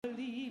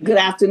Good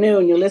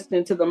afternoon. You're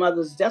listening to the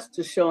Mother's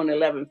Justice Show on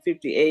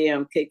 11:50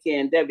 a.m.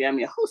 KKNW. I'm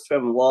your host,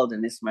 Reverend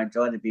Walden. It's my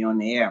joy to be on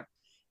the air.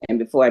 And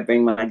before I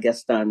bring my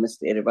guest on,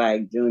 Mr. Eddie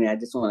Wright Jr., I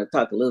just want to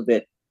talk a little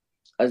bit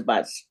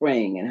about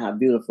spring and how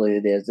beautiful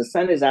it is. The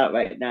sun is out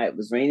right now. It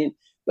was raining,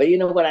 but you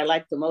know what I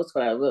like the most?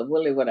 One of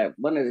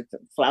the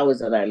flowers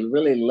that I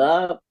really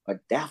love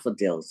are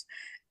daffodils,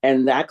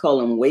 and I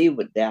call them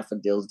wayward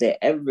daffodils. They're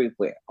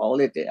everywhere,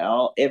 all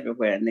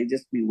everywhere, and they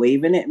just be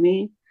waving at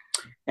me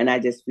and I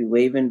just be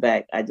waving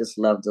back. I just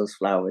love those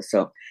flowers.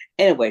 So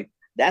anyway,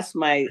 that's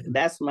my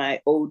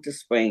ode to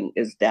spring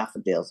is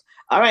daffodils.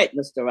 All right,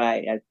 Mr.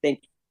 Wright, I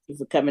thank you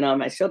for coming on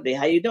my show today.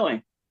 How you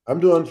doing? I'm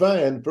doing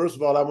fine. First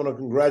of all, I want to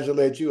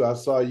congratulate you. I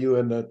saw you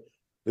in the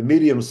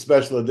Medium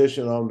special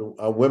edition on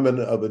Women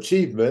of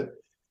Achievement,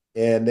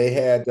 and they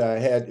had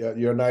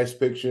your nice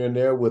picture in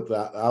there with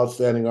the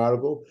outstanding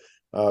article.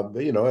 And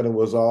it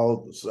was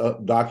all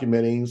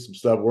documenting some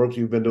stuff work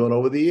you've been doing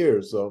over the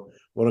years. So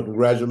I want to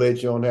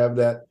congratulate you on have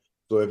that.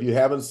 So if you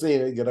haven't seen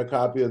it, get a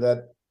copy of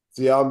that.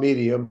 CL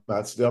Medium.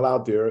 It's still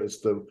out there.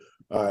 It's the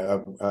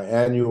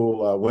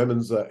annual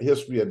Women's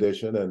History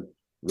edition, and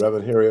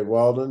Reverend Harriet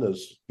Walden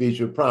is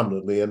featured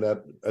prominently in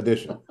that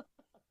edition.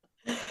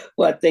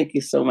 Well, thank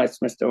you so much,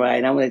 Mr.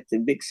 Ryan. I want to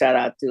big shout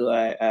out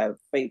to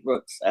Faith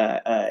Brooks.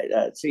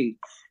 She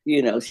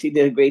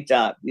did a great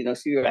job.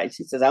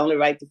 She says I only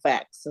write the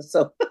facts.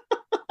 So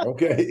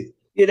Okay.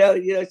 she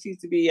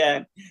used to be.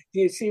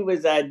 She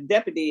was a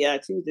deputy.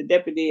 She was the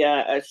deputy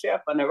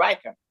sheriff on the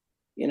Riker.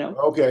 You know.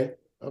 Okay.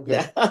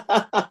 Okay.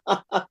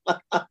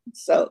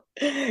 So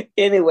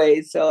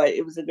anyway, so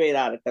it was a great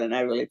article, and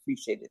I really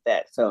appreciated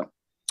that. So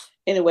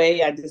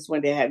anyway, I just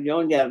wanted to have you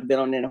on. You haven't been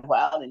on in a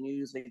while, and you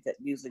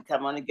usually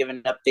come on and give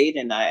an update.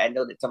 And I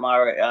know that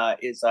tomorrow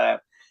is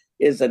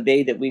a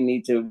day that we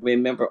need to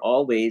remember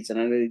always. And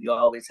I know you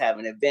always have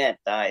an event,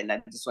 and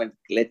I just wanted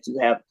to let you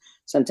have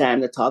some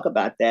time to talk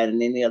about that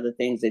and any other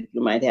things that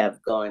you might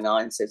have going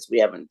on since we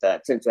haven't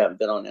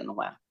been on in a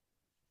while.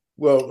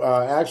 Well,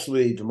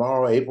 actually,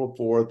 tomorrow, April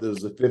 4th, is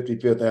the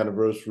 55th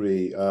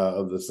anniversary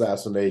of the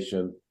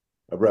assassination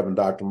of Reverend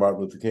Dr.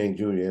 Martin Luther King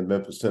Jr. in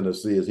Memphis,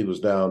 Tennessee, as he was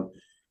down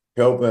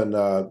helping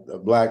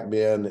Black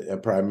men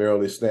and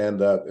primarily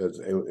stand up as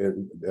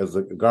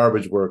the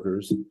garbage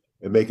workers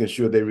and making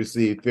sure they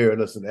receive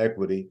fairness and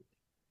equity,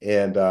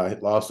 and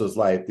lost his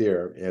life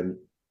there. And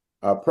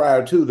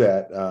prior to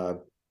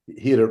that,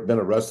 he had been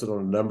arrested on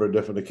a number of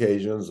different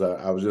occasions.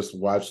 I was just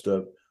watched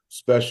a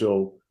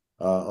special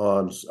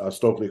on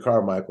Stokely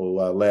Carmichael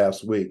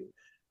last week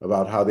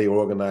about how they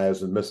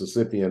organized in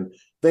Mississippi. And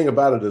thing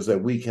about it is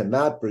that we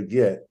cannot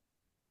forget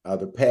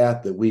the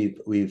path that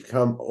we've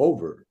come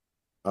over.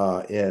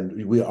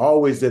 And we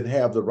always didn't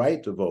have the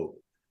right to vote.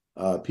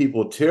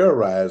 People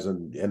terrorized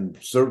in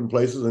certain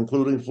places,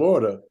 including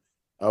Florida,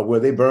 where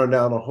they burned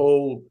down a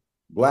whole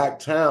Black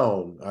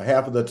town,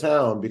 half of the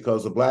town,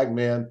 because a Black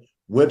man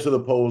went to the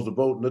polls to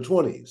vote in the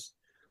 20s.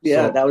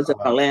 Yeah, So that was in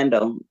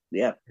Orlando.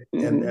 Yeah.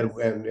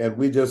 and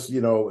we just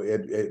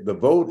the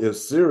vote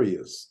is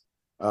serious,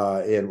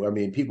 and I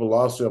mean people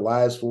lost their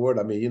lives for it.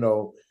 I mean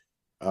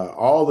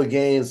all the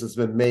gains that's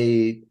been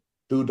made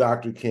through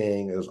Dr.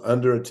 King is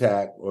under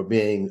attack or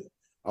being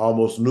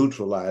almost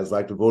neutralized,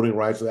 like the Voting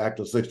Rights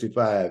Act of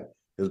 '65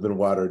 has been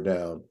watered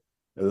down.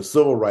 And the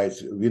civil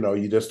rights,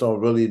 you just don't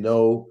really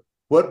know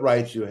what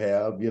rights you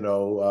have,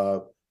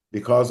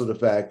 because of the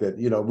fact that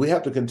we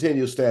have to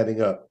continue standing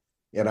up.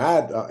 And I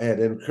had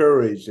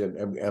encouraged,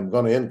 and I'm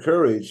going to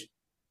encourage,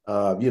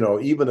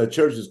 even the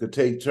churches could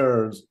take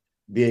turns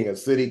being at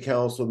city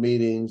council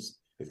meetings,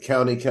 at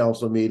county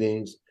council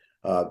meetings,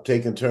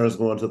 taking turns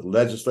going to the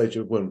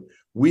legislature when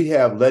we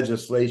have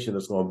legislation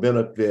that's going to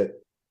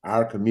benefit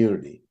our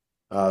community.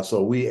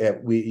 So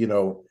the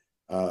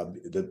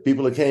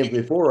people that came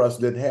before us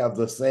didn't have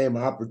the same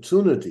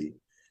opportunity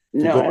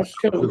to go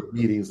to the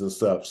meetings and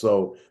stuff.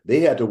 So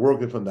they had to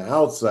work it from the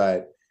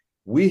outside.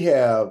 We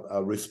have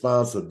a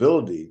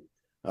responsibility.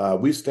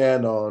 We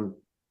stand on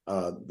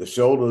the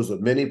shoulders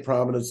of many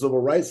prominent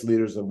civil rights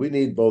leaders, and we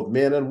need both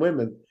men and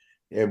women,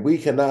 and we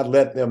cannot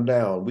let them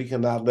down. We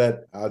cannot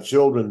let our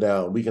children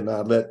down. We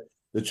cannot let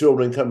the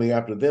children coming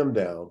after them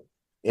down.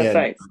 And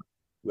right.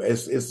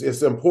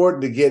 It's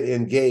important to get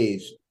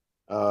engaged,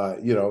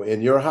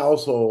 in your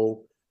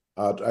household.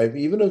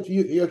 Even if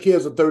your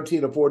kids are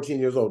 13 or 14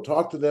 years old,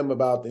 talk to them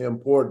about the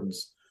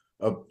importance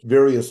of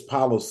various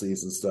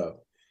policies and stuff,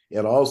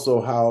 and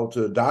also how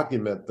to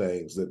document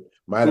things that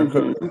might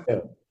occur to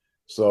them.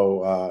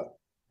 So,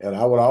 and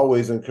I would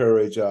always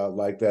encourage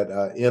like that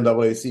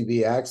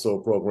NAACP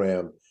AXO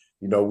program.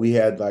 We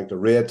had like the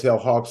Red Tail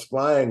Hawks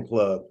Flying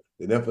Club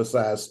that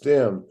emphasized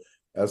STEM.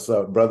 That's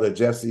Brother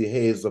Jesse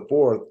Hayes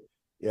IV,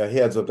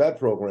 heads of that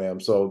program.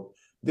 So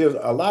there's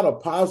a lot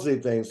of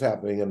positive things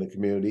happening in the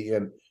community,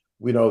 and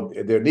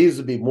there needs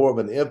to be more of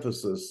an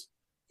emphasis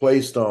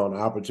placed on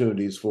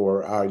opportunities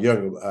for our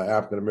young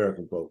African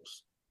American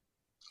folks.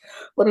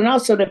 But and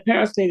also the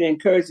parents need to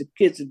encourage the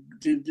kids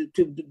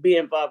to be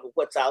involved with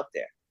what's out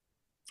there.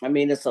 I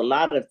mean, there's a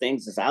lot of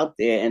things that's out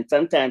there, and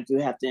sometimes you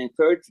have to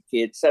encourage the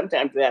kids.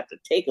 Sometimes you have to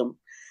take them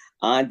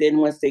Then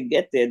once they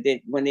get there,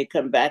 when they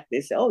come back,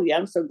 they say, "Oh yeah,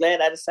 I'm so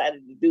glad I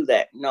decided to do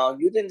that." No,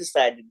 you didn't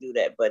decide to do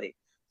that, buddy.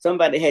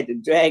 Somebody had to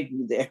drag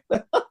you there.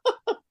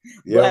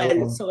 Yeah,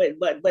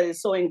 But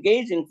it's so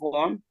engaging for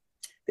them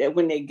that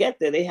when they get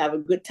there, they have a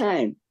good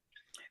time.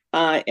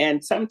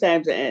 And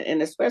sometimes,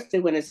 and especially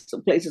when it's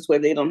places where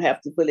they don't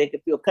have to, where they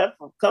can feel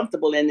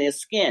comfortable in their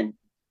skin.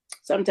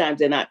 Sometimes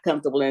they're not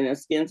comfortable in their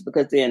skins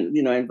because they're in,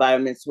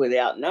 environments where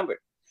they're outnumbered.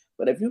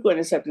 But if you're going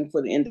to something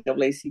for the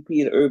NAACP,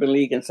 the Urban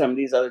League, and some of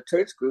these other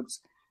church groups,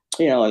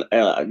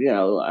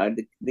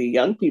 the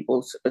young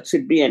people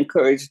should be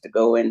encouraged to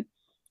go in.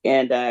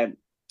 And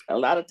a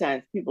lot of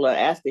times people are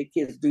asked their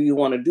kids, "Do you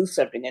want to do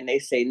something?" And they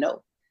say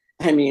no.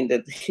 I mean,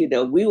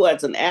 that we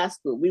wasn't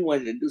asked, but we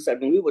wanted to do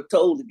something. We were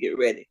told to get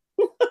ready.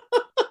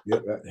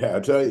 yeah, I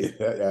tell you,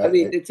 I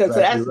mean, so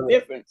exactly that's the right.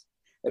 difference.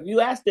 If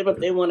you ask them if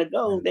they want to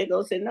go, they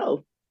go say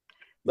no.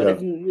 But Yeah,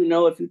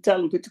 if you tell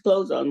them put your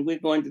clothes on, we're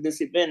going to this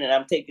event, and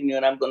I'm taking you,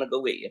 and I'm going to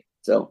go with you.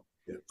 So,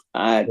 yeah.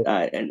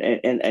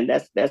 and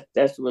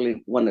that's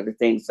really one of the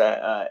things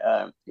that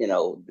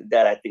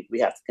I think we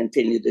have to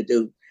continue to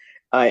do.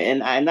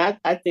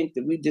 I think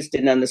that we just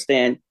didn't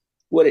understand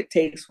what it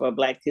takes for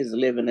Black kids to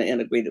live in an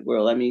integrated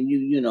world. I mean,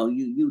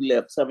 you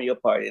lived some of your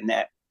part in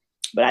that,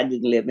 but I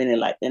didn't live in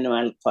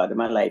my part of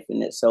my life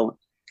in it. So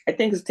I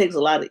think it takes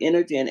a lot of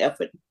energy and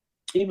effort,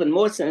 even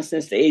more since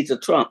the age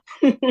of Trump.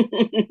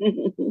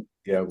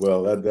 Yeah,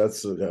 well,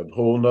 that's a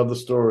whole nother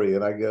story,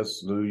 and I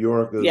guess New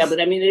York Yeah, is.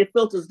 but I mean, it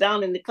filters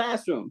down in the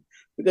classroom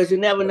because you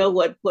never know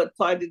what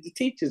party the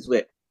teacher's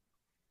with,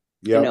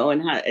 Yeah,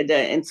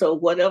 and so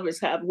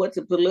whatever's happening, what's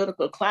the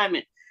political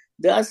climate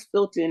does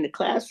filter in the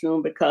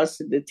classroom because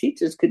the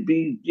teachers could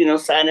be,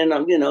 signing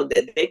up,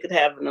 that they could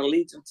have an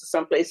allegiance to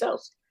someplace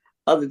else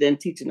other than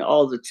teaching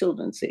all the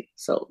children. See,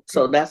 so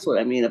that's what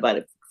I mean about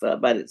it,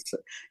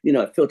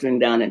 filtering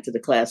down into the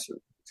classroom.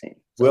 See?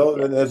 So well,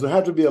 yeah. and there's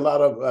have to be a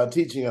lot of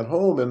teaching at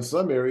home in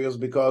some areas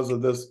because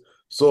of this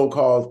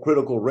so-called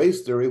critical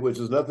race theory, which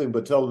is nothing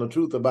but telling the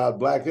truth about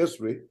Black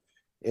history.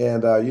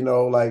 And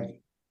like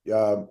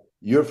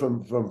you're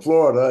from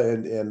Florida,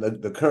 and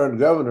the current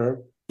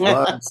governor,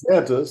 Ron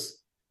DeSantis,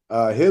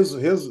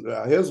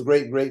 his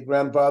great great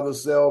grandfather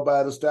sailed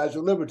by the Statue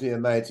of Liberty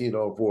in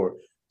 1904.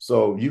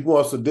 So you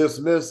want to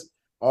dismiss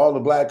all the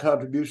Black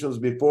contributions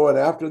before and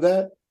after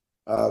that?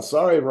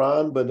 Sorry,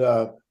 Ron,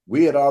 but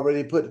we had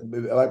already put,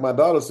 like my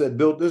daughter said,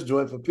 built this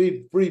joint for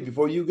free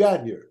before you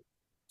got here. Yeah,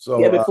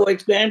 So before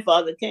his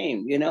grandfather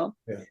came, yeah.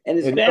 and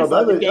his And the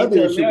grandfather came other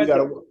to issue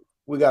America.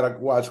 we gotta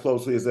watch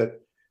closely is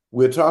that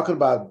we're talking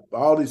about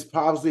all these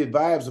positive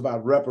vibes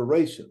about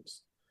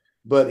reparations,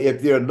 but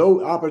if there are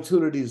no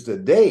opportunities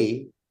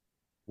today,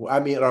 I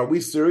mean, are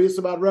we serious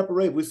about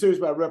reparations? We're serious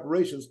about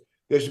reparations.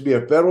 There should be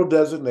a federal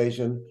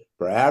designation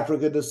for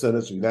African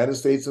descendants of United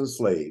States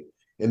enslaved,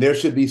 and there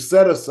should be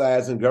set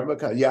asides in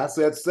government. Yeah, I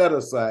said set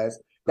asides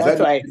because That's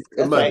that right. means the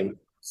That's right. money.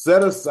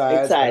 Set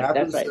asides for Inside.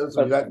 African That's right. descendants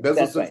of That's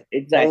businesses right. owned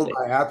Exactly.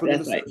 by African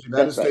That's right. descendants of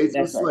United That's right. States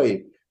That's right.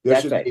 enslaved. There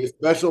That's should right. be a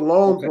special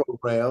loan That's right.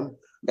 program through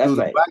That's the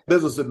right. Black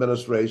Business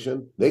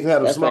Administration. They can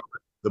have That's right.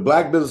 the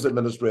Black Business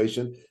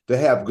Administration to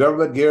have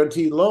government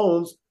guaranteed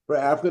loans for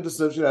African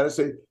descendants of the United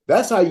States.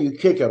 That's how you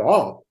kick it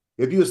off.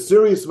 If you're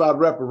serious about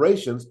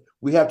reparations,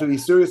 we have to be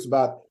serious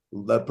about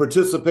the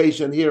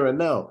participation here and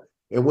now.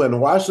 And when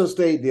Washington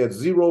State did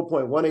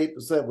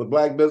 0.18% with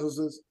Black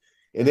businesses,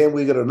 and then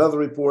we get another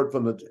report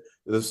from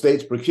the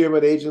state's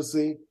procurement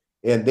agency,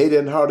 and they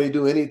didn't hardly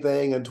do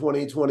anything in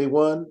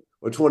 2021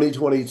 or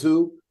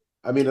 2022.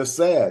 I mean, it's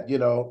sad.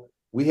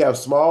 We have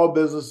small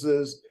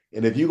businesses,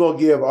 and if you're going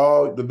to give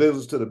all the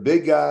business to the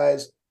big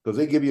guys because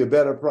they give you a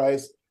better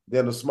price,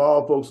 then the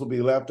small folks will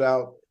be left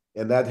out,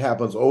 and that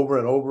happens over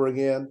and over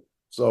again.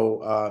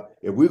 So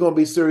if we're going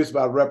to be serious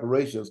about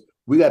reparations,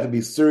 we got to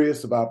be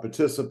serious about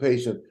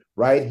participation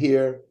right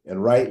here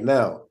and right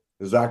now.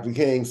 As Dr.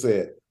 King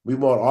said, we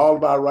want all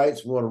of our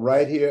rights. We want them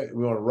right here.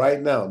 We want them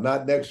right now,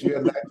 not next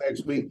year, not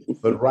next week,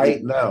 but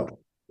right now.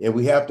 And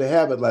we have to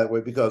have it that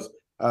way because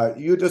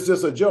you're just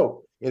a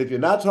joke. And if you're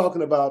not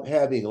talking about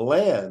having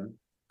land,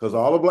 because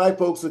all the Black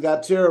folks that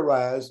got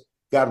terrorized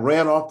got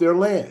ran off their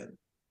land.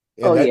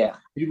 And Oh yeah.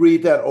 you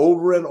read that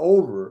over and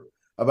over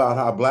about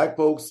how Black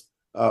folks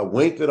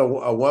winked at a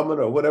woman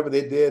or whatever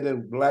they did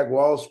in Black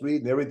Wall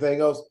Street and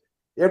everything else.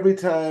 Every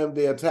time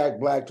they attacked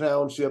Black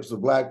townships or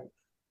Black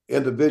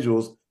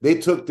individuals, they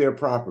took their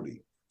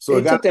property. So They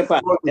it got took their to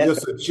be more than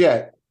property. just a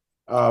check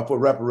for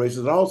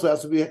reparations. It also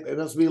has to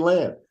be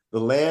land. The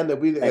land that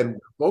Right. and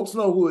folks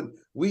know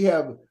we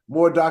have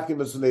more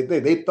documents than they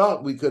think. They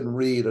thought we couldn't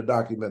read or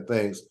document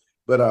things,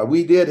 but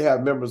we did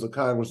have members of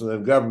Congress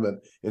and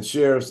government and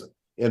sheriffs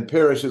in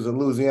parishes in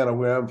Louisiana,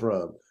 where I'm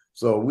from.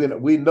 So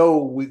we know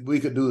we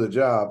could do the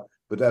job,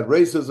 but that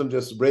racism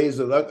just raised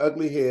an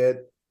ugly head,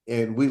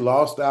 and we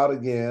lost out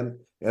again.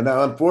 And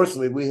now,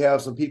 unfortunately, we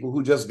have some people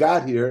who just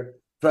got here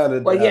trying to.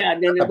 Well, yeah,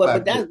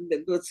 but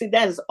that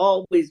has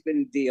always been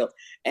the deal,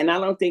 and I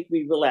don't think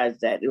we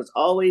realized that it was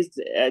always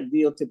a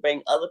deal to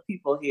bring other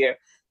people here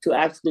to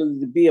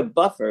actually be a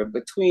buffer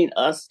between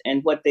us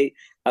and what they,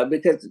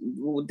 because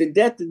the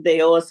debt that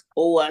they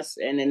owe us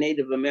and the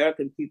Native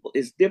American people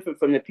is different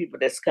from the people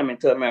that's coming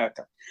to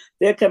America.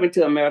 They're coming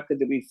to America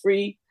to be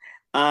free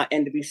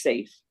and to be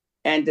safe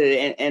and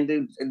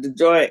to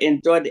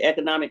enjoy the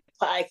economic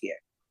pie here.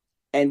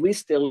 And we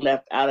still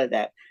left out of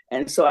that.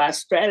 And so our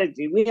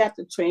strategy, we have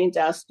to change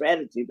our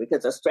strategy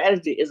because our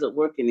strategy isn't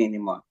working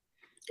anymore.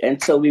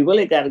 And so we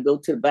really got to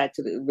go back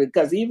to the,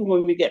 because even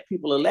when we get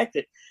people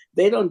elected,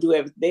 they don't do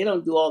everything. They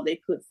don't do all they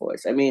could for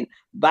us. I mean,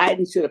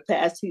 Biden should have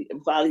passed,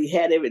 while he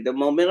had the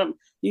momentum,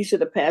 he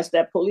should have passed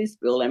that police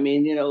bill. I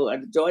mean,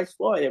 George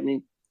Floyd. I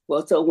mean,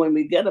 well, so when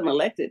we get them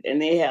elected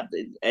and they have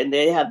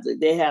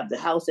the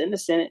House and the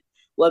Senate,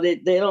 well, they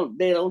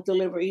don't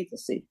deliver either.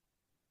 See.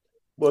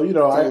 Well,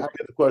 I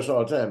get the question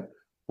all the time.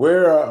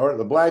 Where are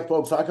the black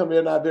folks? How come there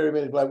are not very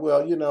many black?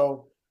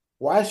 Well,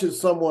 why should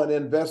someone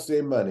invest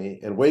their money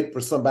and wait for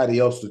somebody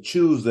else to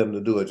choose them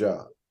to do a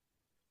job?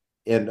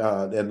 And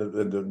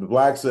the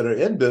blacks that are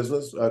in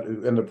business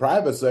in the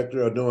private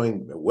sector are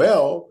doing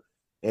well,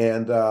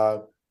 and I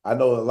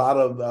know a lot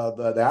of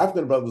the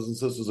African brothers and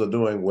sisters are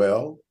doing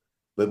well.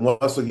 But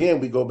once again,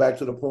 we go back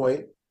to the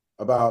point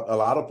about a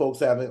lot of folks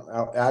having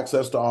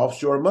access to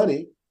offshore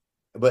money,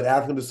 but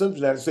African descendants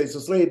of the United States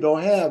enslaved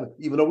don't have,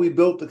 even though we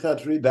built the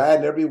country, died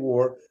in every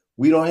war,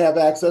 we don't have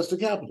access to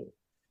capital.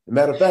 As a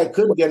matter of fact,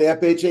 couldn't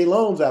get FHA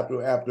loans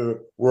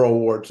after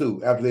World War II,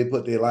 after they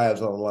put their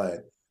lives on the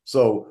line.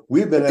 So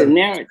we've been at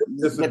a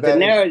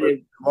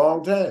disadvantage for a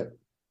long time.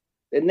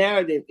 The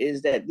narrative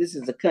is that this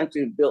is a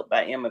country built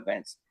by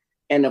immigrants.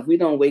 And if we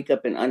don't wake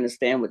up and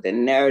understand what the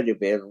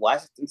narrative is,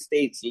 Washington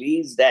State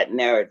leads that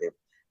narrative.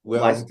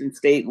 Well, Washington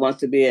State wants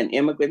to be an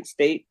immigrant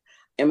state,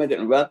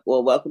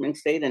 welcoming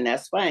state, and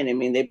that's fine. I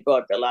mean, they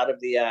brought a lot of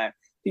the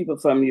people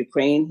from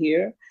Ukraine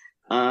here,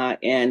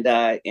 and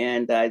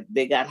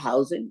they got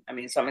housing. I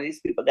mean, some of these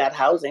people got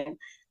housing,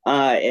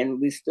 and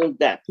we still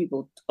got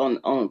people on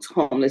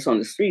homeless on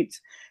the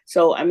streets.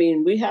 So, I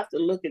mean, we have to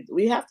look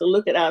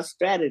at our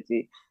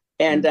strategy.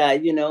 And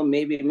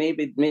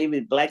maybe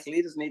black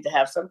leaders need to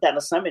have some kind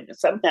of summit,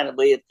 some kind of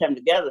way to come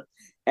together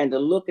and to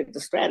look at the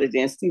strategy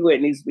and see where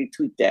it needs to be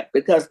tweaked at.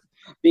 Because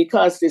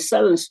the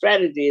Southern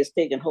strategy is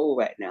taking hold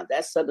right now.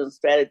 That Southern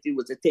strategy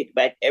was to take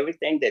back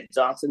everything that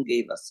Johnson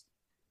gave us.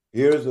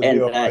 Here's the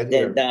deal right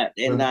here.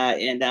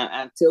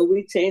 Until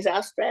we change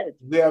our strategy.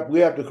 We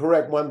have to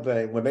correct one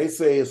thing. When they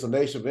say it's a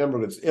nation of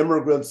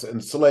immigrants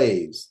and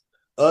slaves,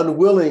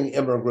 unwilling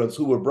immigrants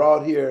who were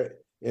brought here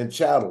in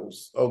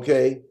chattels,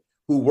 okay,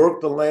 who worked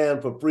the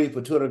land for free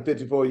for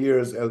 254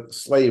 years as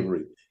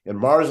slavery and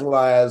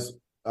marginalized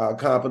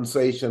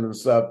compensation and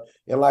stuff.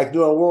 And like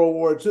during World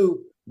War II,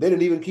 they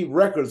didn't even keep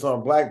records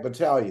on black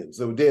battalions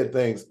that did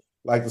things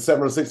like the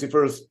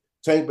 761st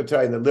Tank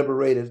Battalion that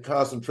liberated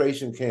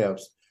concentration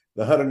camps,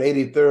 the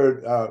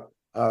 183rd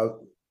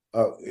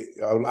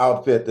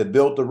outfit that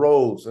built the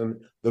roads, and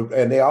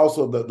they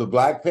also the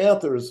Black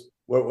Panthers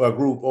were a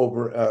group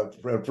over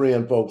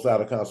freeing folks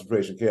out of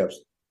concentration camps.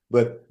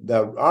 But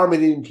the Army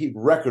didn't keep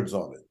records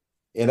on it,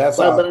 and that's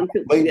But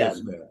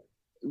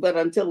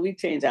until we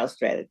change our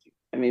strategy,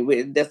 I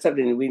mean, that's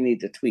something that we need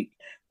to tweak.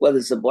 Whether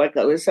it's a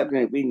boycott, it's something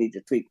that we need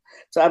to tweak.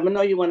 So I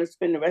know you want to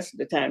spend the rest of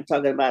the time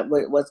talking about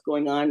what's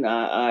going on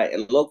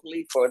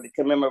locally for the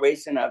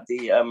commemoration of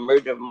the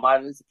murder of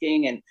Martin Luther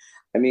King, and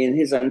I mean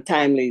his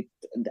untimely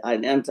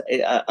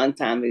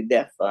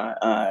death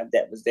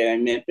that was there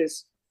in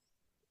Memphis.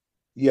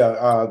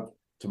 Yeah.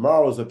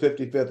 Tomorrow is the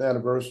 55th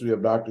anniversary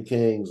of Dr.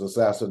 King's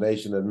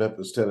assassination in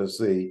Memphis,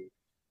 Tennessee.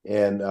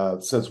 And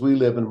since we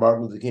live in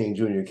Martin Luther King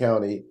Jr.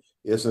 County,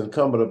 it's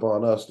incumbent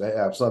upon us to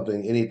have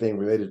anything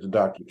related to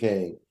Dr.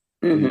 King.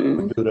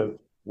 Mm-hmm. We do to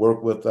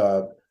work with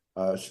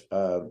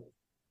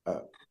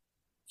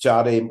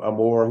Sade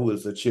Amor, who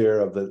is the chair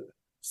of the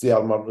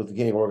Seattle Martin Luther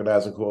King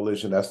Organizing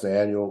Coalition. That's the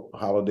annual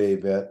holiday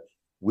event.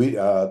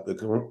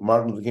 The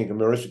Martin Luther King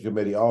Commemoration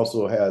Committee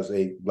also has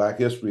a Black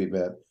History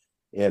event.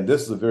 And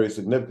this is a very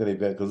significant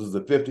event because it's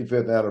the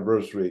 55th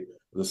anniversary of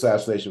the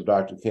assassination of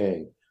Dr.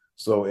 King.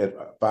 So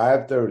at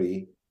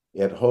 5:30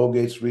 at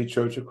Holgate Street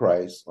Church of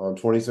Christ on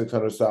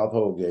 2600 South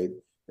Holgate,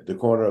 at the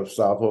corner of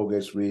South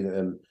Holgate Street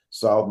and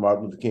South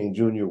Martin Luther King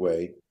Jr.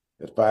 Way,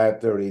 at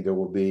 5:30 there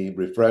will be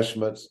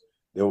refreshments.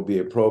 There will be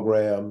a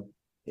program.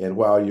 And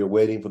while you're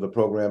waiting for the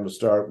program to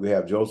start, we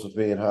have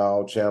Josephine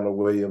Howe, Chandler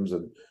Williams,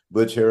 and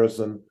Butch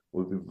Harrison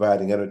will be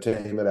providing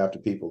entertainment after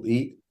people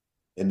eat.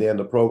 And then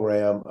the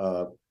program,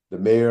 the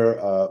mayor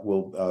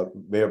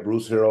Mayor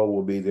Bruce Harrell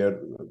will be there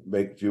to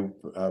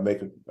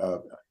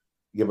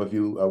give a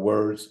few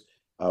words.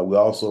 We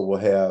also will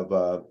have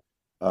a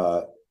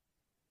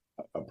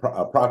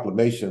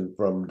proclamation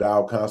from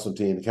Dow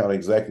Constantine, the county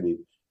executive.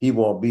 He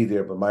won't be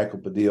there, but Michael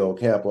Padilla,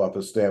 camp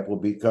office staff,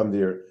 will come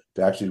there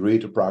to actually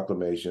read the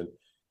proclamation.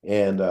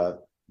 And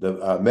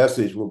the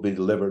message will be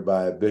delivered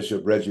by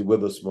Bishop Reggie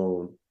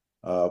Witherspoon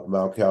of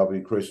Mount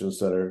Calvary Christian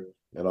Center.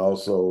 And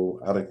also,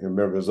 I don't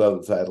remember his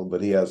other title,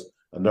 but he has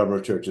a number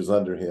of churches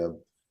under him.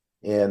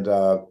 And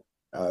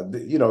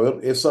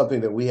It's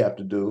something that we have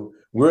to do.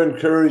 We're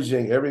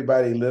encouraging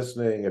everybody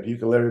listening, if you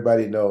can let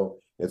everybody know,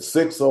 it's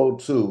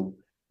 6:02.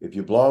 If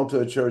you belong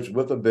to a church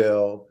with a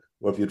bell,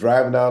 or if you're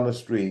driving down the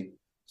street,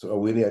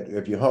 so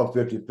if you honk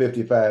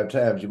 55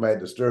 times, you might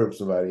disturb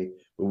somebody.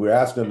 But we're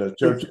asking the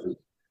churches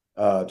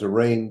to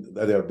ring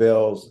their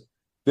bells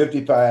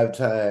 55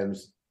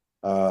 times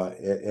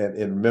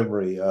in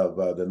memory of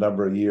the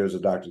number of years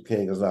that Dr.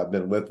 King has not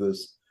been with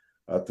us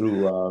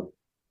through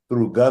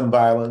gun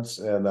violence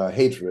and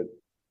hatred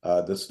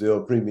that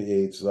still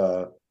permeates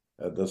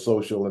the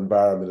social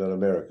environment in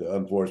America,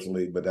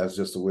 unfortunately, but that's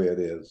just the way it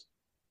is.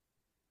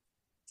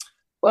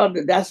 Well,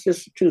 that's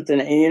just the truth,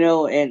 and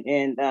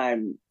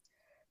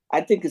I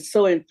think it's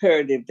so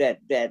imperative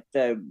that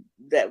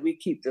we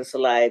keep this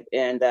alive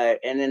and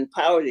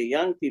empower the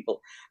young people.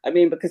 I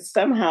mean, because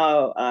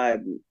somehow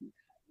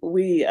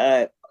we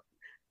have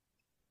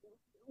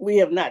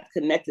not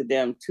connected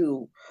them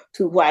to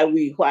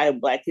why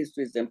Black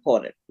history is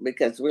important.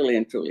 Because really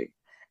and truly,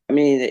 I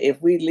mean, if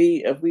we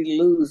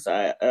lose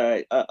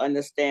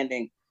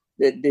understanding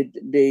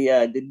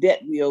the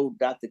debt we owe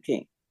Dr.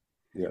 King.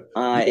 Yeah.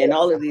 And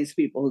all of these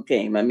people who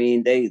came, I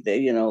mean, they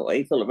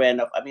A. Philip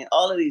Randolph, I mean,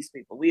 all of these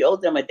people, we owe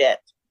them a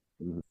debt.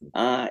 Mm-hmm.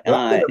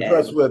 I'm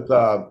impressed with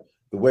the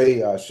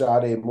way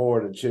Sade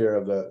Moore, the chair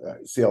of the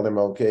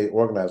CLMLK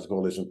Organizers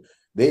Coalition,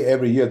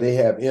 every year they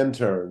have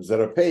interns that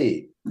are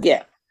paid.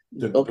 Yeah.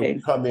 To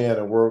come in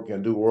and work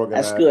and do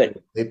organizing. That's good.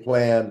 They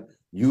plan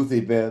youth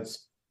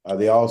events.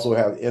 They also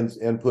have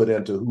input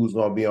into who's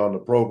going to be on the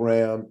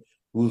program,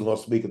 who's going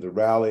to speak at the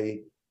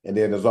rally. And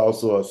then there's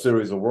also a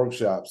series of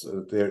workshops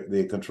that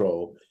they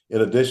control, in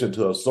addition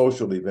to a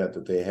social event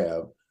that they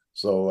have.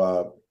 So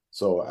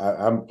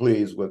I'm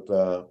pleased with,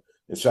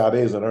 and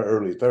Sade's in her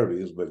early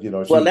 30s, but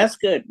well, that's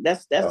good.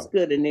 That's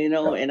good, and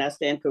and I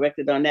stand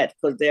corrected on that,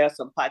 because there are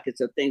some pockets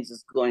of things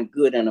that's going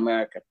good in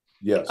America.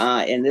 Yes.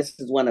 And this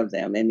is one of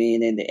them. I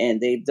mean, and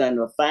they've done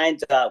a fine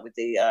job with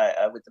the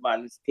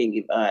Martin Luther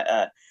King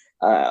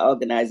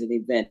organizing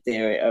event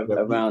there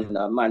around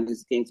Martin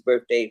Luther King's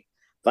birthday.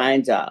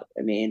 Fine job.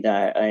 I mean,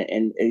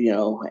 and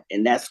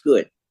that's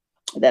good.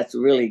 That's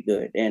really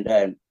good.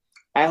 And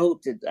I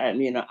hope to. I've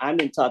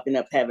been talking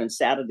up having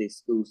Saturday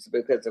schools,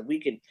 because if we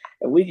can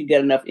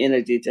get enough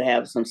energy to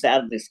have some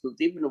Saturday schools,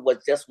 even if it was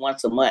just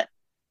once a month,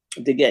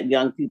 to get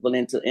young people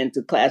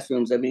into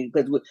classrooms. I mean,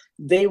 because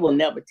they will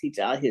never teach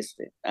our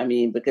history. I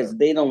mean, because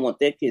they don't want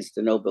their kids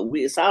to know, but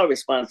it's our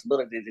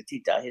responsibility to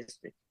teach our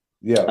history.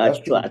 Yeah, that's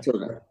to our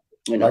children.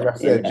 Like I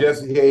said,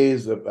 Jesse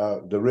Hayes,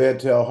 the Red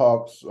Tail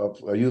Hawks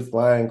Youth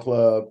Flying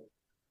Club,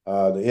 the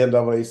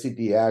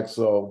NAACP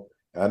AXO.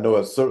 I know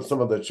at some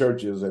of the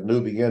churches at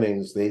New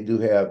Beginnings, they do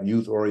have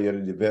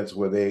youth-oriented events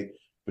where they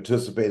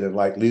participate in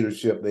like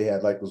leadership. They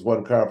had this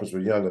one conference for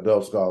young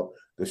adults called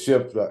the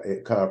Shift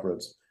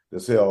Conference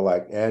that's held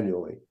like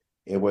annually,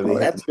 and where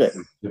they have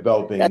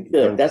developing.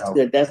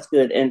 That's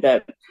good.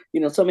 And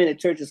so many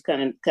churches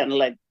kind of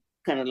like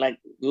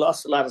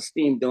lost a lot of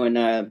steam during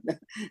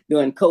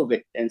during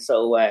COVID, and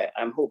so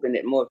I'm hoping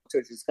that more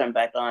churches come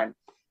back on,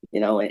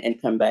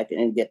 and come back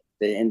and get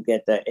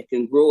it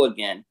can grow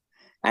again.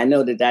 I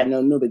know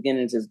New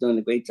Beginnings is doing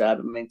a great job.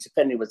 I mean,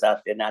 Chapendi was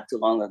out there not too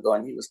long ago,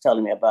 and he was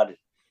telling me about it.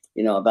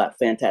 About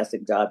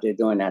fantastic job they're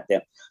doing out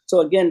there.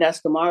 So again,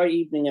 that's tomorrow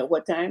evening at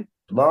what time?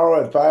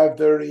 Tomorrow at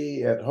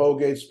 5:30 at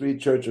Holgate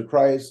Street Church of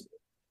Christ.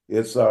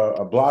 It's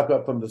a block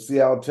up from the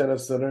Seattle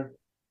Tennis Center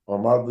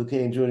on Martin Luther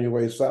King Jr.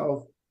 Way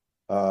South.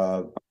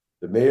 The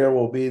mayor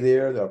will be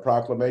there. The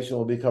proclamation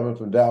will be coming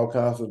from Dow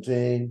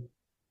Constantine.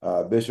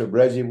 Bishop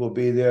Reggie will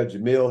be there.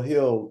 Jamil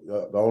Hill,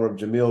 the owner of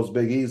Jamil's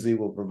Big Easy,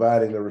 will be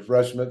providing the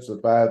refreshments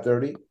at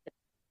 5:30.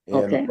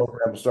 And the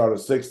program will start at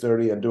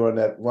 6:30. And during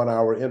that 1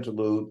 hour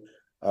interlude,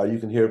 you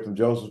can hear from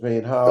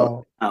Josephine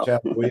Howe,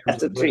 Chapel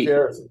Williams, and Butch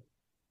Harrison.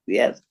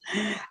 Yes.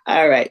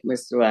 All right,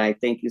 Mr. Wright.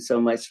 Thank you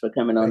so much for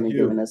coming on and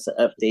giving us an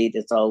update.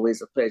 It's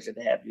always a pleasure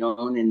to have you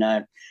on. And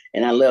I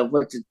love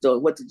what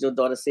did your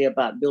daughter say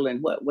about building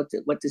what? What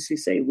did she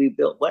say? We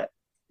built what?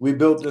 We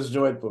built this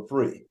joint for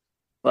free.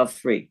 For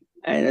free.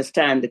 And it's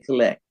time to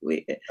collect.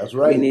 That's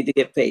right. We need to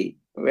get paid.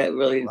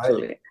 Really and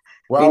truly.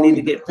 We need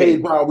to get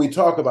paid while we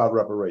talk about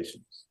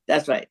reparations.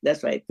 That's right.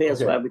 Pay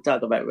us while we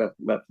talk about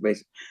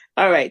reparations.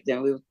 All right,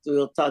 then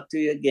we'll talk to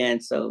you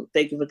again. So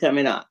thank you for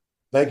coming on.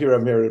 Thank you,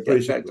 Ramiro.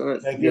 Appreciate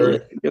it. Thank you.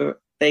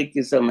 Thank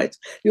you so much.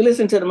 You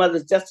listen to the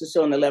Mother's Justice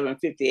Show on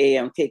 1150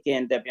 AM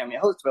KKNW. I'm your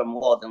host, Reverend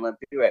Walden. We'll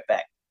be right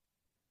back.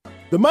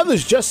 The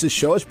Mother's Justice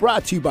Show is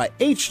brought to you by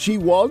H.G.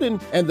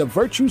 Walden and the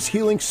Virtues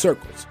Healing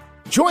Circles.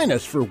 Join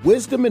us for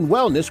Wisdom and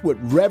Wellness with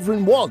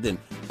Reverend Walden,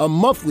 a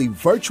monthly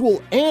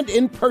virtual and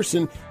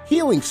in-person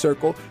healing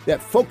circle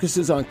that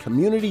focuses on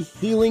community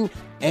healing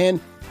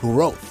and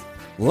growth.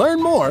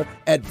 Learn more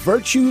at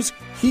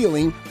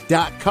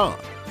virtueshealing.com.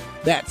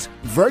 That's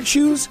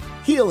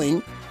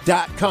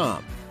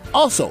virtueshealing.com.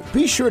 Also,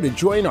 be sure to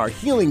join our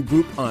healing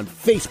group on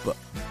Facebook.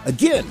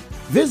 Again,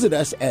 visit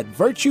us at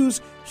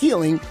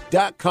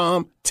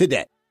virtueshealing.com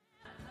today.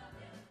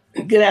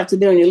 Good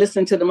afternoon. You're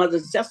listening to the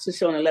Mother's Justice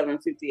Show on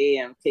 1150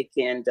 AM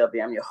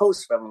KKNW. I'm your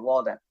host, Reverend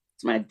Walden.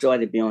 It's my joy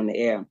to be on the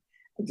air.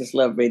 I just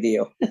love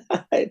radio.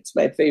 It's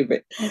my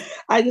favorite.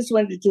 I just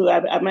wanted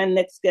to. My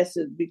next guest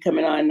will be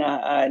coming on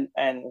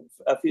in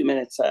a few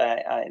minutes,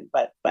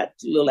 but a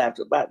little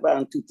after, about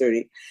around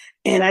 2:30.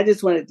 And I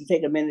just wanted to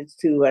take a minute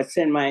to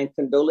send my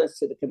condolences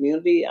to the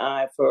community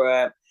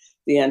for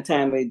the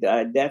untimely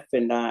death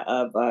and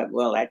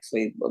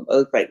actually,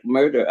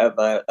 murder of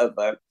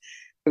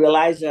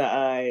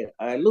Elijah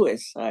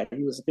Lewis.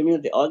 He was a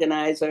community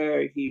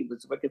organizer. He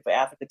was working for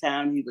Africa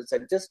Town. He was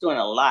just doing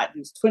a lot. He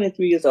was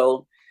 23 years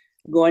old,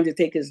 going to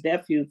take his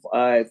nephew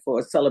for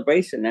a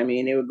celebration. I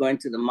mean, they were going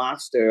to the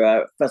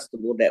Monster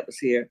Festival that was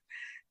here,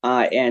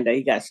 and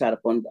he got shot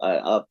up on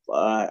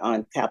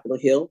Capitol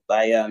Hill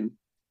by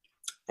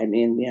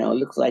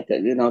looks like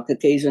a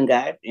Caucasian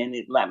guy, and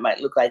it might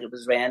look like it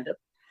was random.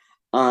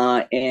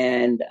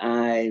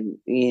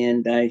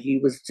 He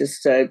was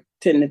just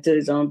tending to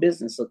his own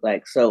business, looked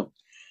like. So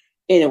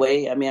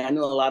anyway, I mean, I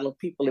know a lot of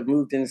people have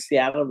moved into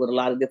Seattle with a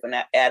lot of different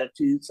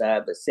attitudes,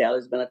 but Seattle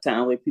has been a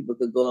town where people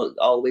could go,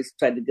 always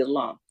try to get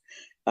along.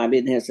 I've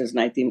been here since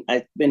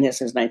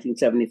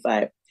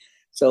 1975.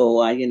 So,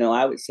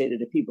 I would say to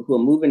the people who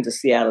are moving to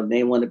Seattle,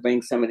 they want to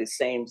bring some of the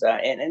same,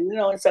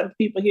 and some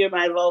people here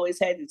might have always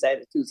had these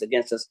attitudes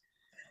against us,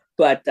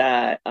 but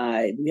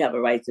we have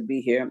a right to be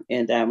here.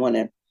 And I want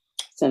to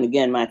send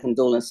again my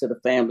condolences to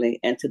the family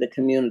and to the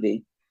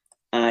community.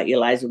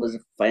 Elijah was a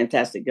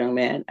fantastic young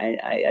man.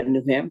 I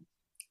knew him.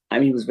 I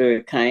mean, he was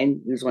very kind.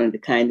 He was one of the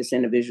kindest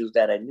individuals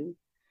that I knew.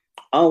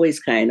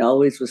 Always kind,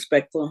 always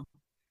respectful,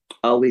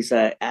 always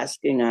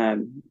asking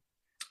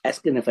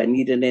if I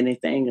needed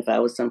anything, if I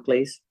was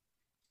someplace.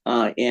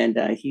 He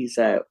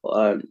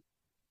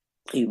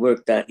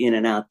worked in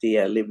and out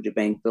the Liberty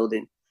Bank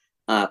building,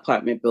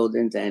 apartment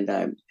buildings,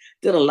 and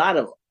did a lot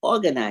of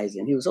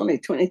organizing. He was only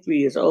 23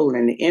 years old,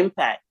 and the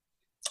impact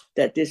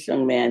that this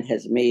young man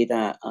has made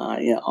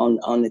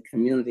on the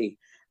community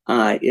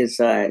is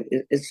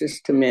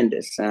just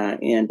tremendous.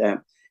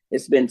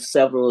 It's been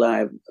several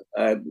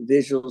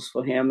visuals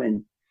for him,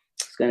 and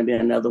it's going to be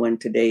another one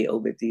today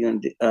over at the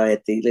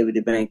Liberty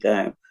Bank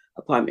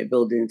apartment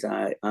buildings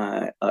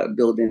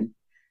building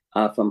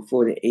from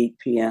 4 to 8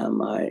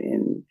 p.m.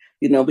 And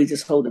we're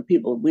just holding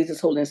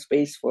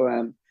space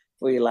for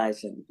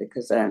Elijah,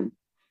 because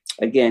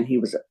again, he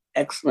was an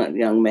excellent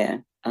young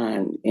man,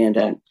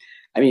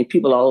 I mean,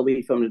 people all the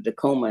way from the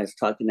Tacoma is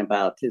talking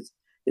about his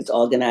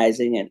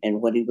organizing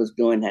and what he was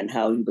doing and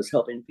how he was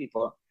helping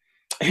people.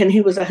 And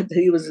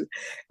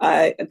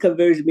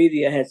Converge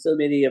Media had so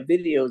many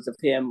videos of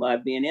him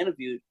being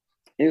interviewed,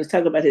 and he was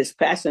talking about his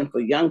passion for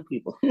young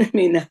people. I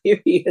mean,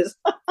 here he is.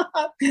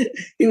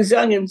 He was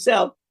young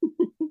himself.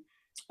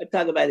 I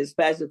talk about his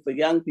passion for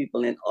young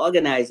people and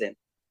organizing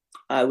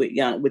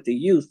with the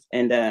youth,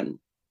 and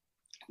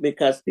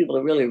because people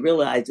are really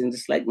realizing,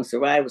 just like Mr.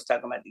 Rye was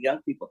talking about the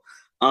young people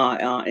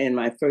in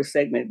my first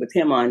segment with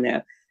him on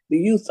there, the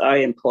youth are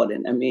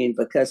important. I mean,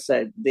 because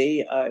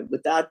they are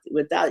without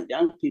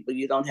young people,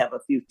 you don't have a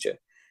future.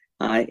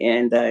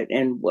 And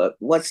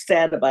what's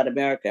sad about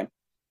America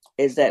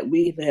is that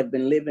we have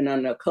been living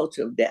under a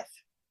culture of death,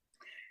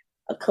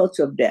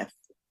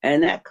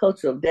 and that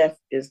culture of death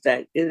is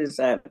that it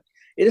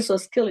is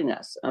what's killing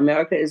us.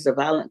 America is a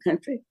violent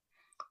country.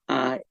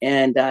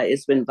 And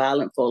it's been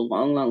violent for a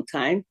long, long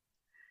time.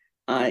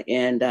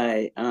 And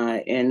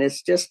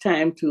it's just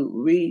time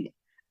to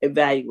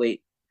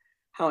reevaluate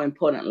how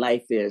important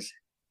life is.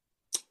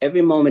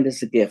 Every moment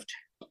is a gift.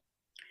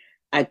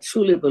 I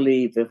truly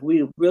believe if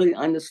we really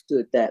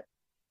understood that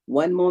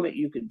one moment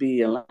you could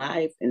be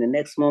alive and the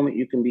next moment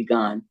you can be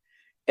gone,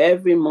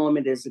 every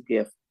moment is a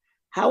gift.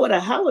 How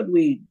would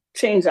we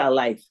change our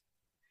life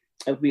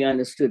if we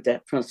understood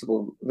that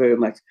principle very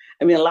much?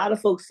 I mean, a lot of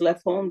folks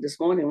left home this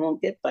morning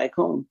won't get back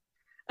home.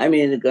 I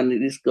mean, it's going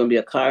to be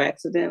a car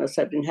accident or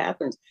something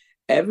happens.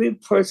 Every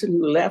person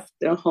who left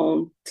their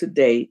home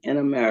today in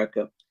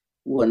America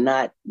will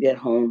not get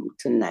home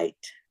tonight.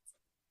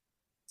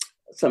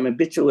 Some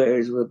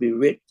obituaries will be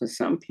written for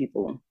some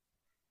people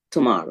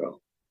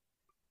tomorrow.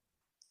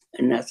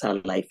 And that's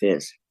how life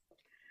is.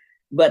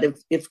 But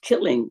if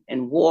killing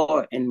and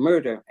war and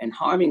murder and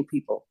harming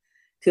people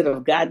could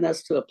have gotten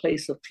us to a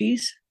place of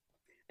peace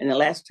in the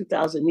last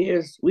 2,000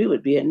 years, we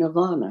would be in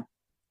nirvana.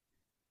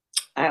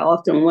 I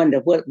often wonder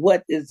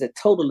what is the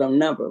total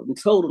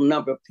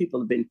number of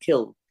people have been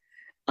killed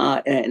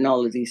in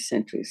all of these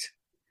centuries.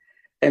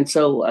 And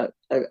so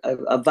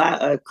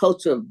a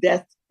culture of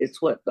death is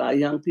what our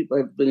young people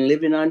have been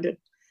living under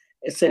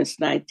since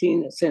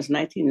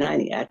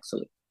 1990,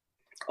 actually,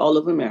 all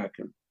of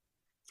America.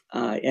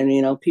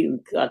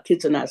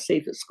 Kids are not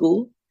safe at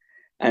school.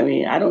 I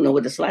mean, I don't know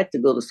what it's like to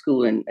go to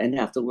school and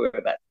have to worry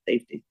about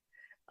safety.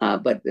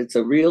 But it's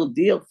a real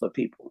deal for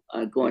people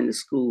going to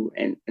school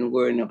and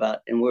worrying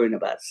about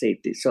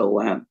safety. So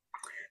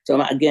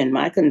again,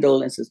 my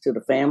condolences to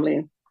the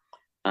family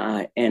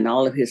and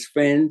all of his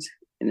friends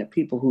and the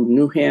people who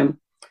knew him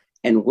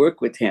and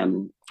worked with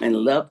him and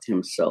loved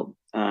him so.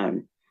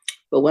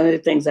 But one of the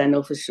things I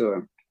know for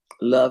sure,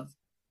 love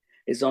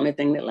is the only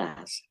thing that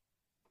lasts.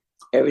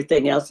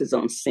 Everything else is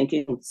on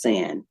sinking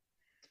sand.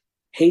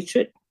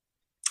 Hatred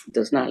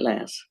does not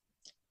last.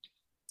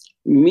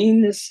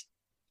 Meanness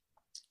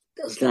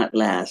does not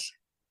last.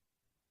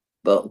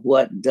 But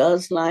what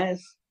does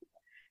last,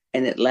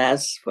 and it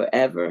lasts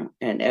forever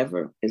and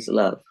ever, is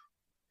love.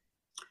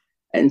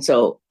 And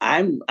so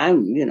I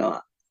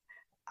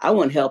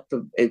want help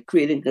in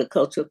creating a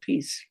culture of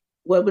peace.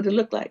 What would it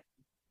look like?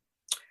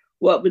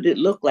 What would it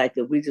look like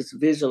if we just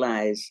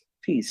visualize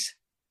peace?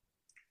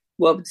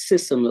 What would the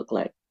system look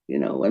like?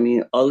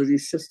 All of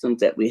these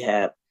systems that we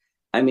have.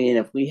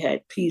 If we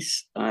had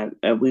peace,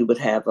 we would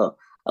have a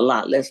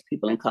lot less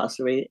people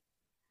incarcerated.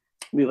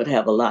 We would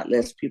have a lot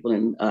less people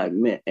in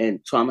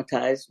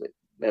traumatized with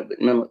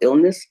mental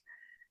illness.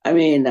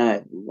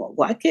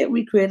 Why can't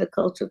we create a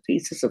culture of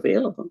peace that's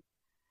available?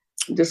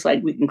 Just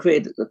like we can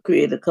create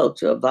a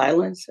culture of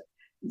violence,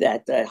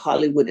 that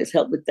Hollywood has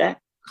helped with that.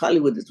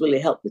 Hollywood has really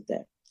helped with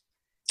that.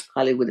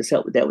 Hollywood has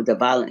helped with that, with the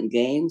violent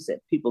games that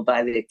people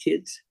buy their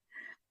kids,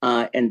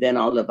 and then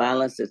all the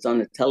violence that's on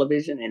the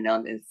television and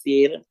on the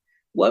theater.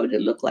 What would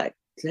it look like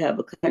to have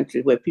a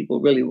country where people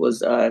really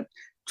was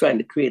trying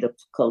to create a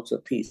culture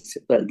of peace?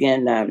 But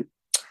again, I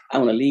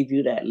want to leave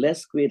you that.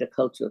 Let's create a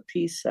culture of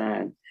peace,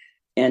 and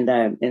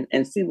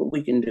see what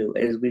we can do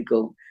as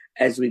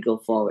we go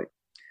forward.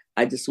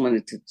 I just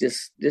wanted to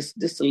just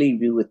to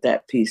leave you with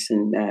that piece.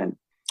 And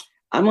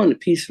I'm on the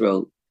peace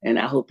road, and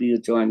I hope you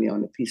join me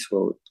on the peace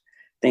road.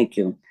 Thank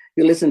you.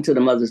 You listen to the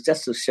Mother's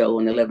Justice Show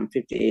on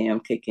 1150 AM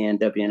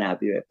KKNW, and I'll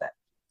be right back.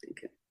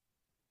 Thank you.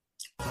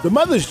 The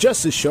Mother's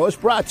Justice Show is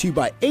brought to you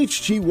by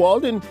H.G.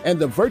 Walden and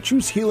the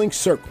Virtues Healing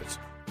Circles.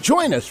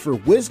 Join us for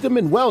Wisdom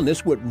and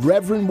Wellness with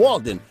Reverend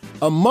Walden,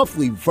 a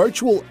monthly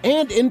virtual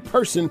and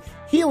in-person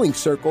healing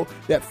circle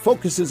that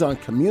focuses on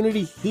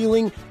community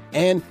healing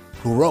and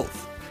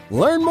growth.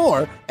 Learn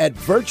more at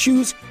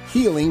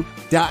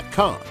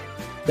virtueshealing.com.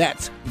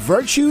 That's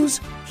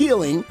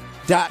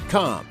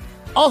virtueshealing.com.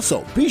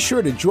 Also, be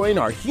sure to join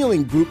our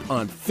healing group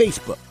on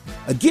Facebook.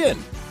 Again,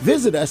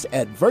 visit us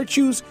at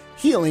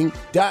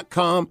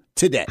virtueshealing.com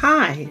today.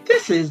 Hi,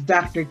 this is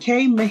Dr.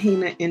 K.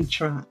 Mahina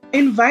Intron,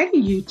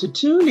 inviting you to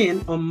tune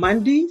in on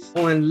Mondays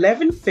on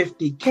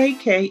 1150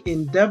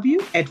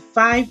 KKNW at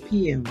 5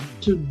 p.m.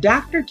 to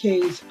Dr.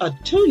 K's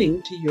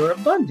Attuning to Your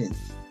Abundance,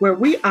 where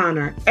we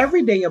honor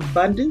everyday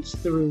abundance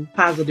through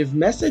positive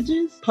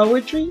messages,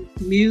 poetry,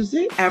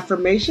 music,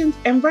 affirmations,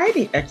 and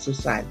writing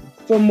exercises.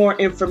 For more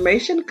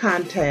information,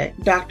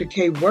 contact Dr.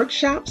 K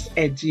Workshops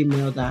at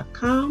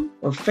gmail.com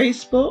or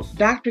Facebook,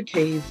 Dr.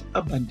 K's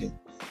Abundance.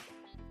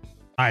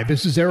 Hi,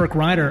 this is Eric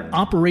Ryder,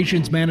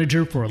 Operations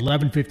Manager for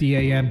 1150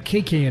 AM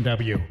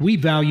KKNW. We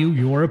value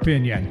your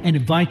opinion and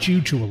invite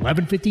you to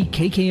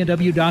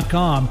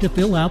 1150kknw.com to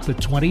fill out the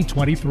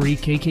 2023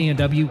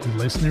 KKNW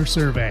Listener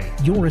Survey.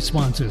 Your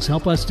responses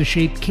help us to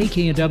shape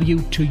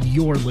KKNW to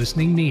your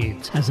listening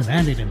needs. As an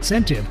added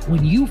incentive,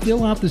 when you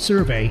fill out the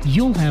survey,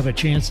 you'll have a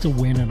chance to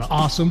win an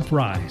awesome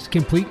prize.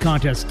 Complete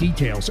contest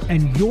details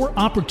and your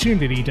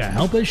opportunity to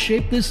help us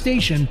shape this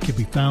station can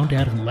be found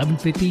at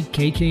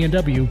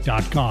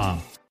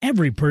 1150kknw.com.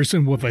 Every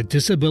person with a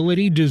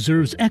disability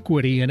deserves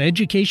equity in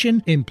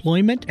education,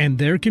 employment, and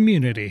their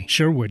community.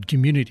 Sherwood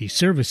Community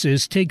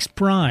Services takes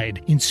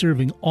pride in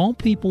serving all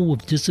people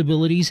with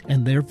disabilities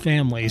and their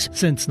families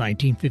since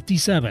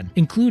 1957,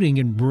 including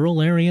in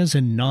rural areas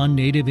and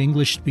non-native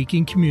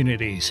English-speaking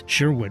communities.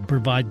 Sherwood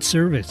provides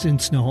service in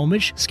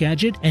Snohomish,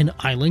 Skagit, and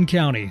Island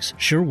counties.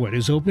 Sherwood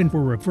is open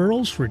for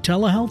referrals for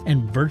telehealth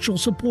and virtual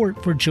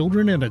support for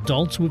children and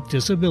adults with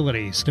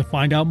disabilities. To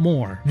find out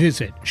more,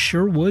 visit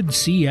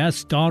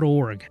sherwoodcs.org.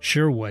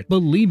 Sherwood,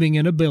 believing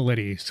in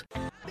abilities.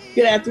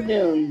 Good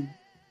afternoon.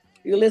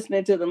 You're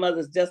listening to the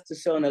Mother's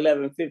Justice Show on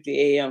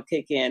 1150 AM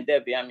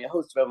KKNW. I'm your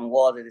host, Reverend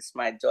Walden. It's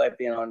my joy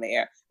being on the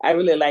air. I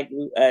really like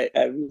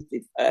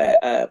Ruthie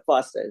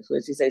Foster,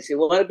 when she says she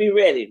want to be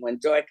ready when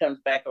joy comes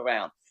back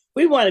around.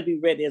 We want to be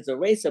ready as a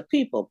race of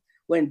people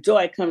when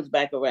joy comes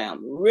back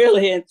around,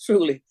 really and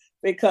truly,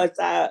 because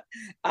our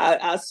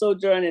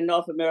sojourn in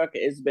North America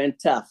has been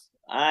tough.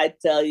 I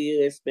tell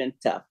you, it's been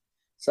tough.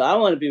 So I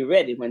want to be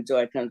ready when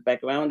joy comes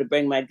back around. I want to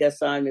bring my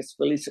guest on, Miss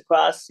Felicia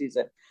Cross. She's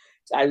a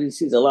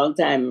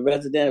long-time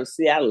resident of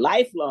Seattle,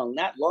 lifelong,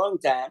 not long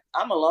time.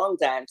 I'm a long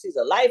time. She's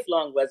a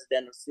lifelong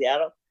resident of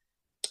Seattle,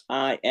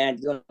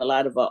 and doing a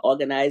lot of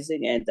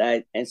organizing. And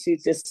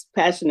she's just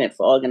passionate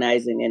for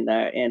organizing in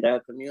our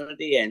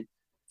community. And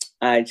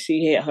her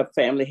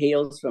family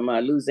hails from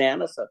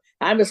Louisiana. So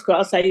hi, Miss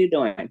Cross. How you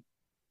doing?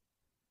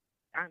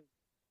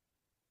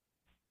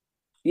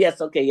 Yes.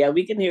 Okay. Yeah,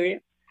 we can hear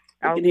you.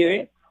 We can hear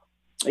you.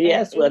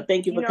 Yes, well,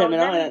 thank you for coming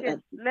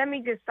on. Let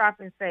me just stop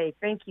and say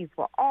thank you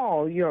for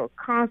all your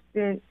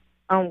constant,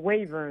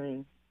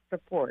 unwavering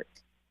support.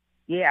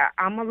 Yeah,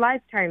 I'm a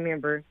lifetime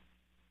member,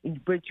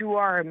 but you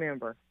are a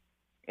member.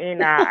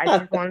 And I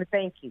just want to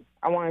thank you.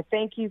 I want to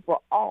thank you for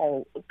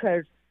all,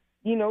 because,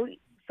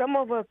 some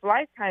of us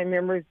lifetime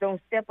members don't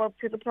step up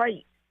to the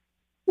plate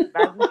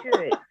like we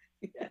should.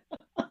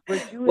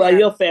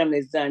 Your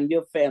family's done.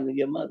 Your family,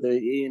 your mother,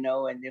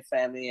 and your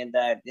family, and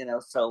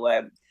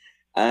so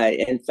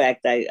In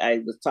fact,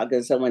 I was talking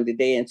to someone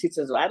today, and she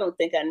says, "Well, I don't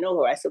think I know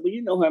her." I said, "Well,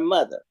 you know her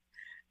mother."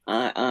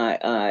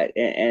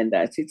 And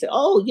she said,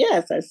 "Oh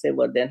yes." I said,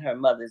 "Well, then her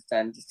mother's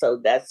done." So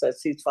that's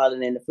she's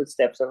following in the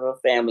footsteps of her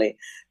family,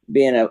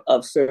 being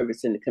of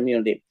service in the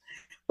community.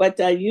 But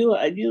you've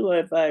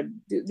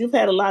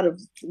had a lot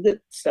of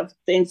good stuff,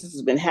 things that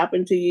has been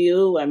happening to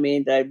you. I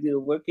mean, you're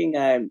working,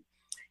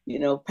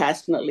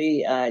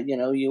 passionately.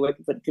 You're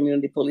working for the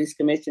Community Police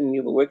Commission.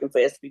 You were working for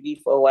SPD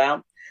for a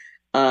while,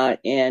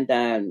 and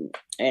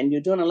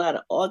you're doing a lot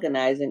of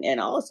organizing,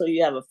 and also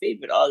you have a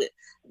favorite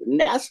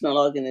national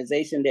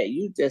organization that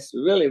you just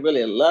really,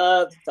 really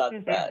love to talk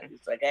about.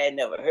 It's like I had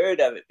never heard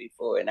of it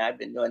before, and I've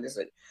been doing this.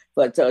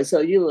 But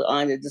so you were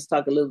on to just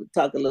talk a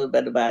little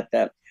bit about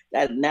that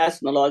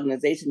national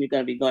organization. You're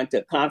going to be going to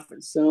a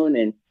conference soon,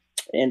 and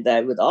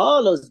with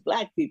all those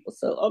Black people.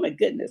 So, oh my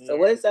goodness! So,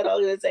 what is that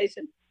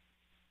organization?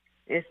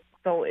 It's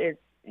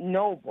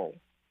N.O.B.L.E,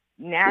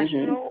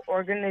 National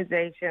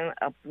Organization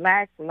of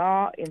Black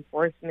Law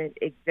Enforcement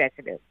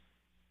Executives.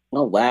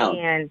 Oh wow!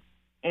 And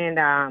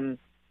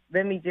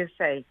let me just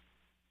say,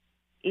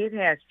 it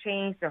has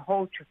changed the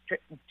whole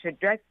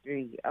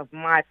trajectory of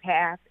my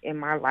path in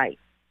my life.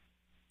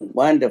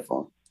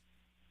 Wonderful.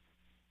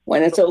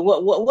 So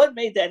what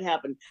made that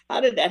happen? How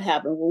did that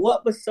happen?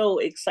 What was so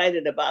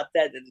excited about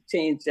that it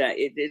changed?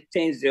 It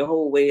changed your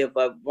whole way of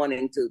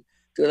wanting to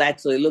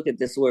actually look at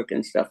this work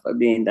and stuff. I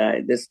mean,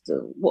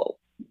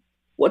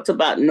 what's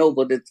about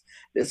N.O.B.L.E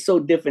that's so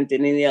different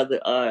than any other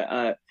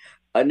a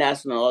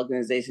national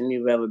organization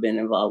you've ever been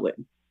involved with?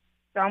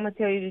 So I'm gonna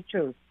tell you the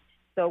truth.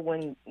 So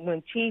when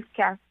Chief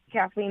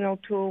Kathleen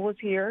O'Toole was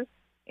here,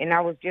 and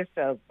I was just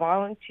a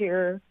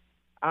volunteer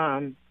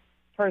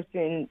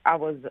person, I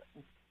was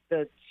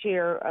the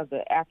chair of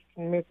the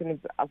African American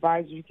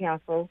Advisory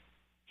Council.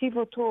 Chief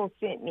O'Toole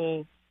sent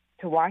me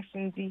to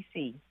Washington,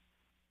 D.C.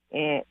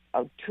 and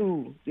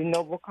to the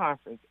N.O.B.L.E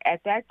conference.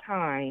 At that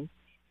time,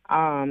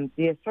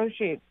 the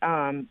associate,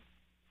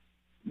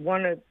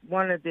 one of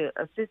the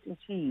assistant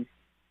chiefs,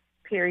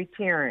 Perry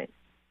Tarrant,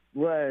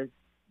 was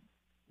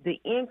the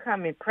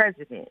incoming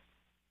president.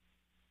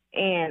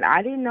 And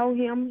I didn't know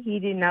him. He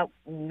did not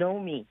know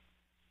me.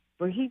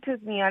 But he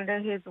took me under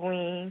his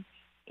wing,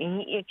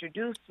 and he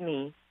introduced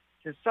me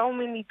to so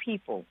many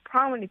people,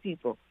 prominent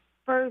people.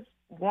 First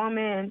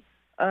woman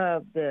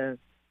of the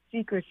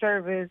Secret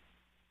Service,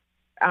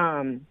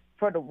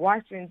 for the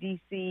Washington,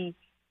 D.C.,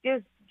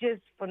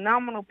 just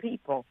phenomenal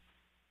people.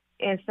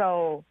 And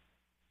so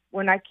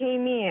when I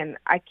came in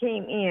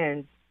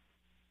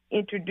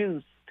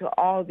introduced to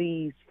all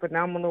these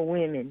phenomenal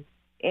women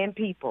and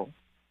people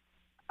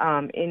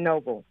in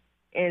N.O.B.L.E.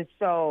 And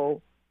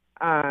so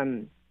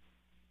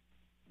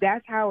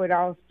that's how it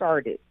all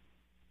started.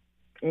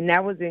 And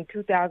that was in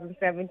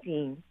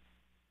 2017.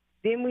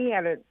 Then we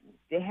had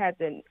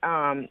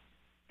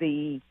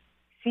the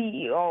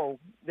CEO,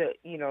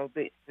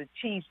 the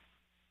chief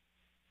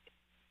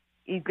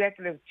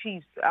executive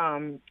chiefs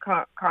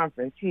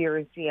conference here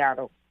in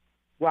Seattle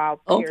while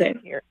Pierre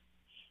here.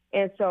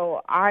 And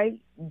so I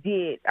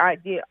did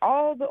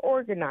all the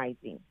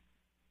organizing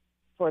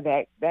for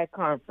that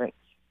conference.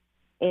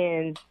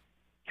 And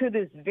to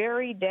this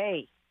very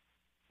day,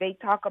 they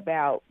talk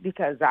about,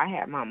 because I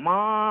had my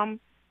mom,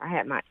 I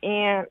had my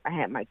aunt, I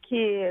had my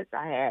kids,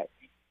 I had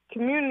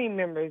community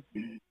members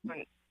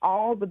from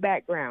all the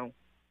background,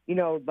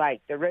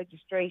 like the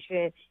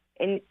registration.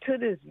 And to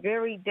this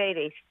very day,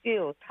 they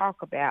still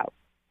talk about,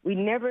 we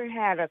never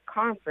had a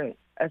conference,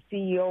 a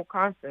CEO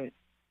conference,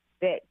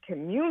 that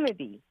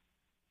community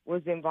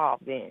was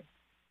involved in.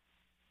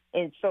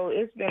 And so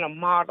it's been a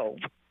model.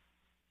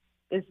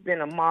 It's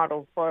been a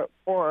model for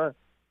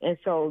and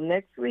so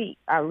next week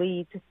I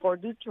leave for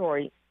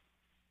Detroit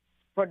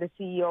for the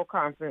CEO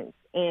conference.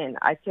 And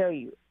I tell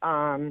you,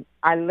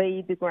 I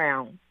laid the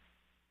ground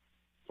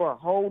for a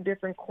whole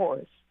different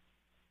course.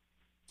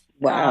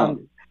 Wow.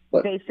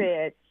 They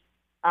said,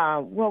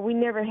 well, we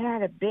never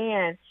had a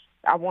band.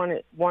 I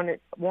wanted one of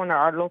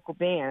our local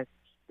bands.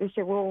 They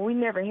said, well, we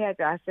never had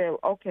that. I said,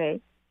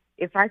 okay,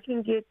 if I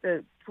can get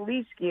the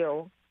police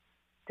guild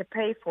to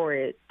pay for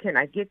it, can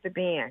I get the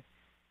band?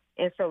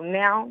 And so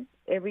now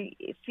every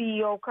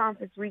CEO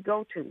conference we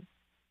go to,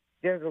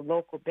 there's a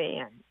local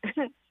band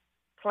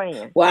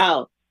playing.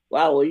 Wow.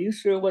 Well, you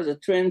sure was a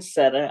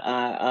trendsetter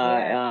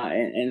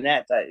in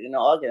that,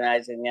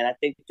 organizing. And I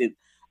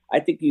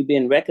think you've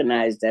been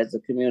recognized as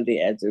a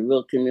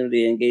real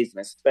community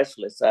engagement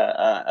specialist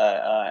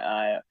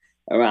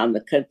around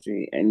the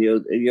country, and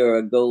your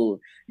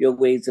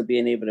ways of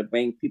being able to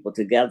bring people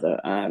together.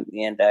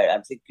 And I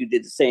think you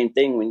did the same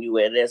thing when you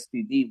were at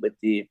SPD with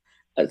the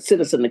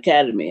Citizen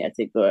Academy. I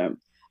think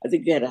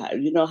you had,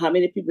 how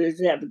many people did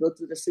you have to go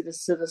through the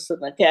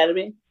Citizen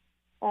Academy?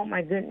 Oh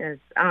my goodness!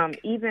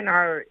 Even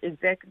our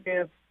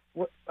executive,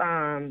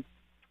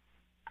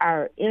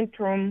 our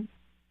interim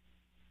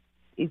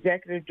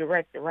executive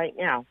director right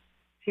now,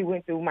 she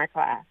went through my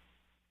class.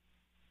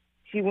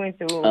 She went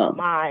through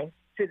my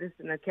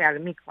Citizen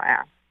Academy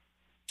class.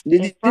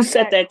 Did you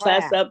set that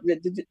class up?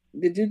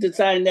 Did you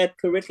design that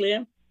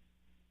curriculum?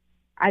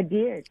 I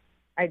did.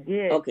 I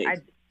did. Okay. I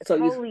So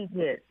totally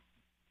did.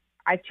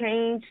 I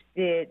changed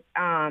it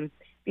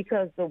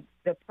because the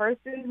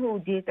person who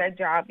did that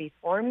job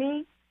before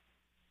me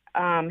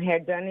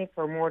had done it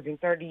for more than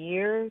 30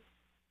 years.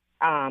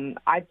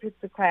 I took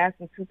the class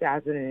in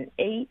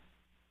 2008.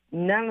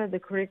 None of the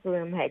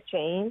curriculum had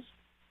changed.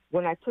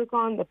 When I took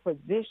on the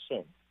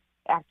position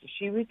after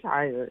she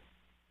retired,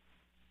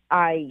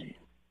 I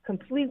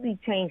completely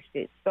changed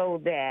it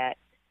so that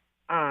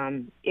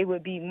it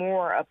would be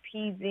more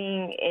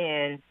appeasing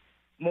and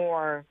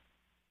more,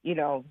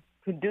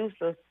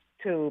 conducive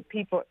to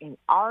people in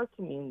our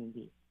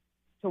community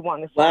to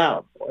want to sign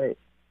up for it.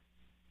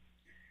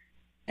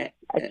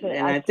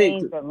 I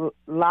changed a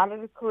lot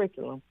of the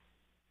curriculum,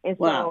 and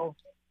so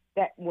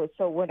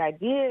when I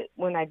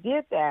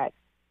did that,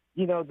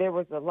 there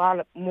was a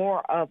lot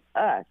more of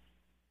us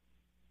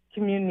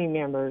community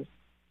members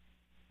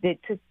that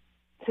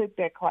took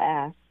that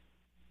class,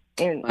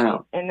 and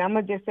I'm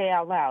gonna just say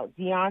out loud,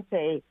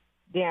 Deontay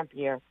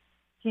Dampier,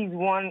 he's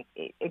one,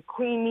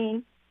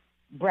 Queenie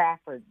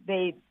Bradford.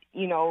 They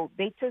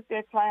took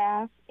their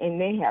class and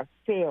they have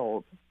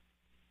failed.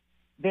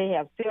 They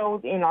have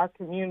failed in our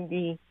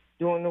community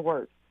doing the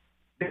work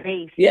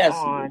based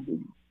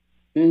on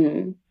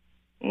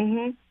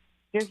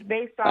just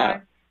based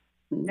on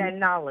that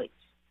knowledge.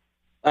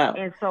 Wow.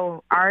 And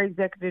so our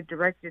executive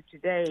director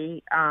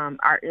today,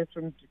 our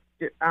interim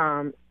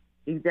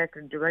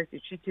executive director,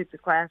 she took the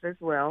class as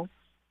well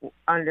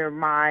under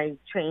my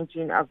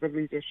changing of the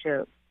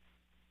leadership.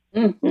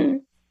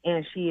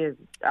 And she is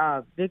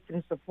a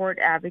victim support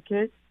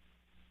advocate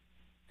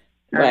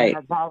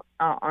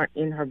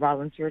in her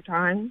volunteer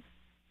time.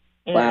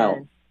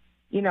 And,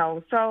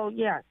 so,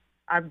 yes,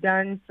 I've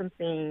done some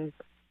things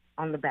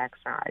on the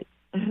backside.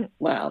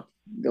 Wow.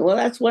 Well,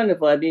 that's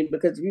wonderful. I mean,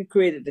 because we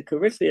created the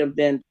curriculum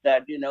then,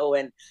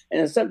 and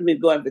it's something been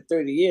going for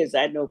 30 years.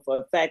 I know for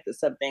a fact that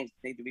some things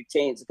need to be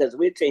changed because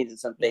we're changing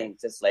some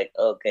things. It's like,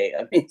 okay.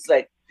 I mean, it's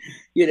like,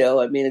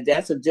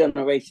 that's a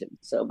generation.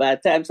 So by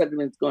the time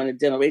something is going a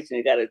generation,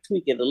 you got to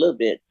tweak it a little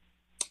bit.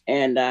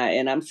 And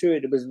I'm sure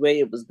it was the way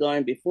it was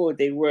going before.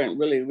 They weren't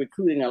really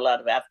recruiting a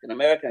lot of African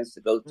Americans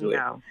to go through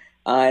it.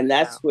 And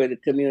that's where the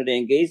community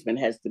engagement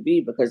has to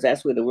be, because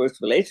that's where the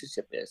worst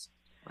relationship is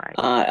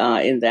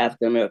in the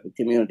African American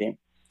community.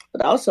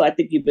 But also, I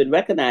think you've been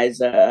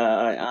recognized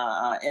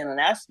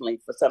internationally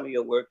for some of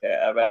your work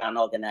around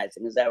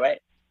organizing. Is that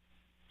right?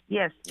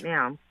 Yes,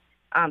 ma'am.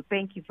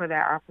 Thank you for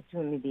that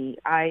opportunity.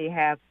 I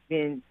have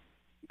been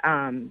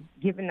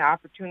given the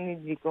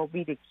opportunity to go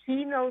be the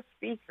keynote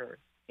speaker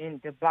in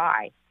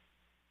Dubai,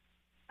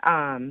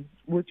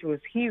 which was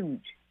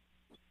huge.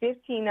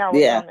 15 hours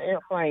on the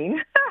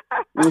airplane.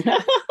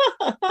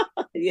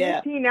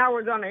 15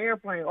 hours on the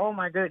airplane. Oh,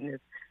 my goodness.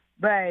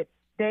 But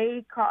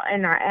they called,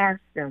 and I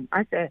asked them,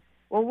 I said,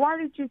 well, why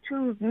did you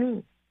choose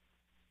me?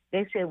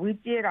 They said, we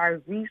did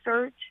our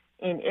research,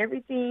 and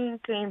everything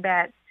came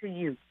back to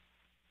you.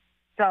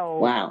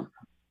 So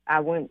I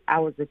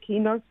was a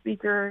keynote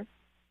speaker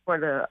for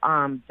the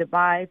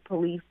Dubai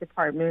Police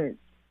Department,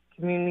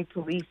 community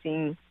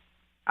policing,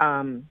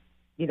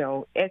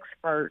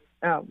 expert,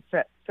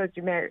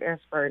 subject matter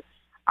expert.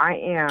 I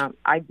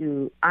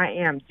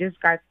am just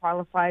got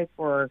qualified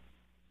for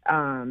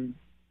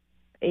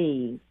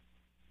a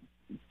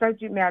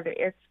subject matter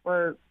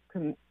expert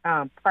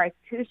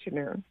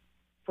practitioner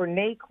for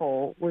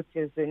N.O.B.L.E, which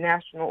is the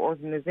National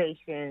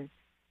Organization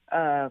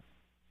of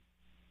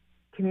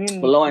Community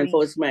Law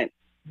Enforcement.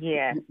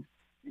 Yeah.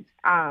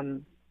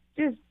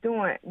 Just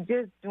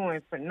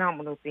doing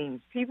phenomenal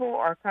things. People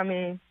are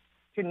coming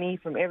to me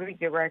from every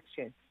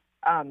direction.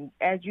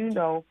 As you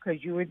know,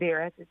 because you were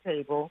there at the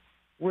table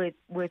with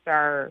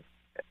our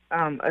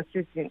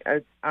assistant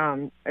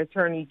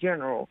attorney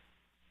general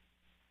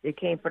that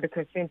came for the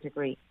consent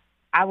decree.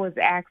 I was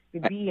asked to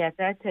be at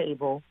that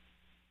table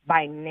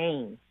by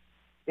name.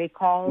 They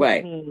called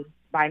me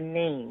by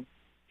name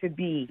to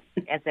be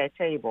at that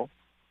table.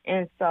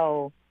 And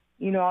so,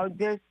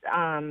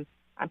 I'm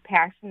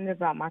passionate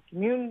about my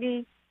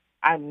community.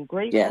 I'm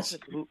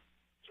grateful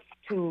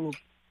to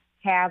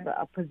have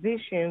a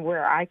position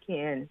where I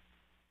can,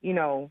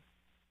 do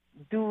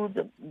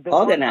the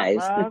organize.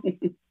 work I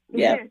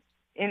love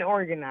and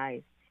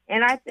organize.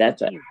 And I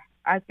thank you.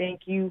 I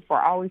thank you for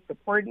always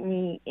supporting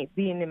me and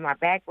being in my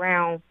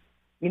background,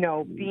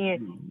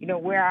 being,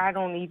 where I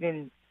don't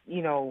even,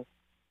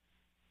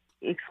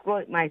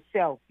 exploit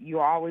myself.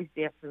 You're always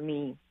there for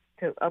me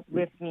to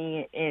uplift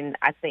me, and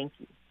I thank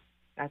you.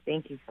 I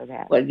thank you for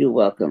that. Well, you're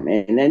welcome.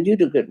 And then you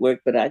do good work,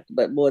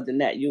 but more than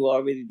that, you were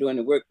already doing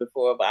the work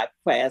before our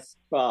paths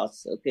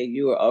crossed. Okay,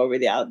 you were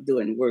already out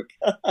doing work.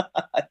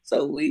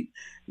 So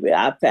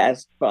our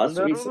paths crossed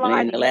recently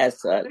in the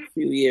last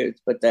few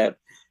years, but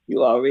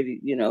you already,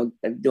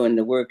 doing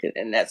the work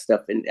and that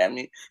stuff. And I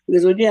mean,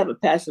 because when you have a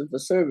passion for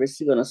service,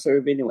 you're going to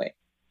serve anyway.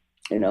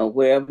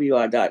 Wherever you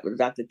are,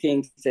 Dr.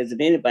 King says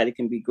that anybody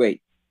can be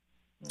great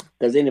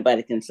because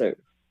anybody can serve.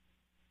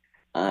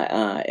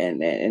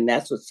 And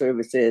that's what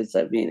service is.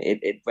 I mean,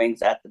 it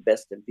brings out the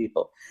best in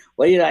people.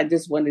 Well, I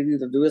just wanted you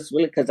to do this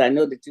really because I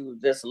know that you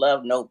just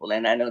love N.O.B.L.E,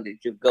 and I know that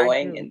you're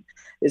going, and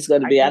it's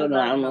going to be, I don't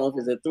know if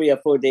it's a 3 or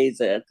 4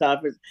 days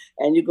conference,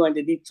 and you're going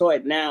to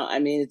Detroit now. I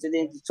mean, it's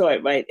in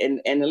Detroit, right?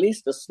 And at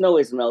least the snow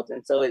is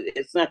melting, so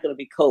it's not going to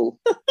be cold.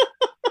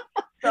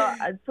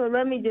 So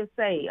let me just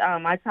say,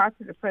 I talked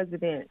to the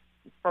president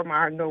from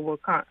our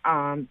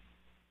N.O.B.L E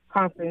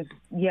conference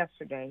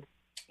yesterday,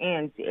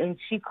 and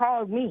she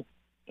called me.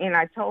 And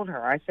I told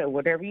her, I said,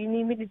 whatever you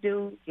need me to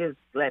do, just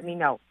let me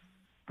know.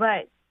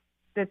 But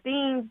the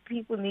thing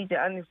people need to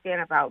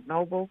understand about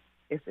N.O.B.L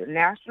is a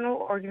national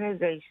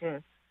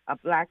organization of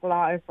Black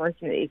law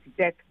enforcement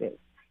executives.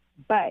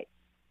 But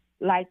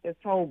like this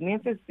whole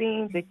Memphis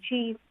thing, the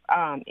chief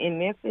in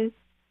Memphis,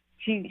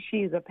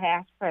 she's a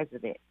past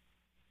president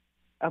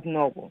of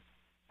N.O.B.L.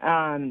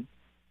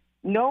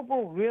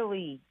 N.O.B.L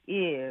really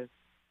is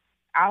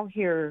out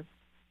here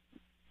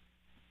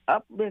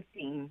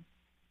uplifting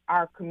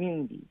our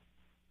community.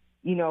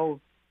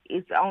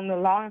 It's on the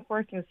law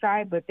enforcement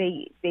side, but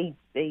they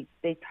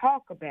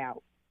talk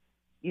about,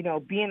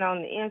 being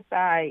on the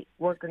inside,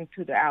 working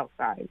to the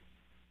outside.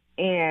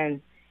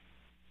 And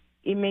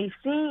it may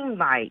seem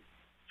like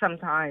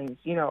sometimes,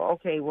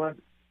 okay, well,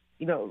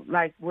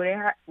 like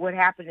what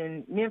happened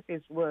in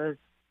Memphis was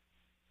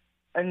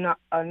an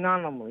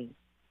anomaly.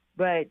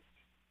 But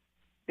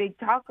they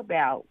talk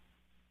about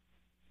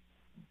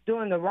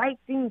doing the right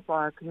thing for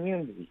our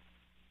community.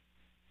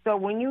 So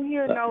when you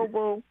hear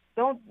N.O.B.L,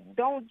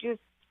 don't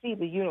just see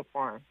the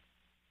uniform.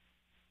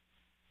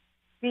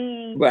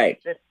 See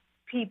the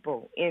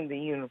people in the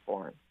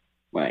uniform.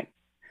 Right.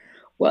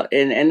 Well,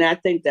 and I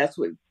think that's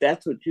what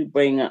you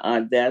bring.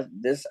 That's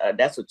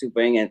what you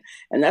bring in,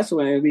 and that's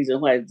one of the reasons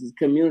why the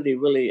community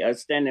really are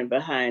standing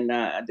behind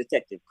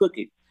Detective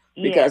Cookie,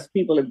 because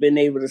people have been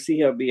able to see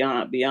her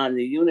beyond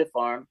the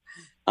uniform,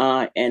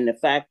 and the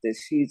fact that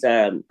she's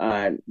have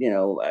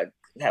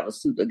a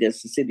suit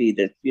against the city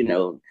that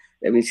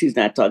I mean, she's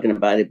not talking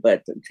about it,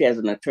 but she has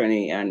an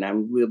attorney, and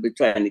we'll be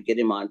trying to get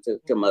him on to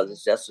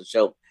Mother's Justice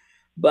Show.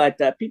 But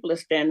people are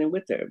standing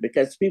with her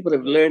because people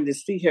have learned to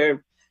see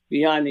her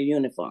beyond the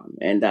uniform,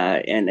 and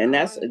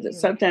that's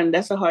sometimes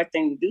that's a hard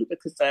thing to do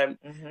because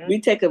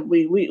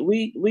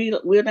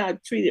we're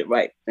not treated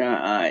right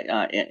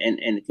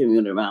in the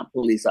community around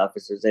police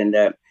officers,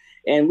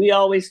 and we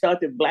always thought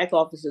that Black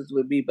officers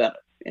would be better.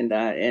 And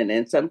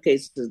in some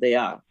cases they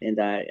are, and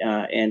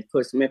of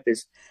course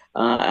Memphis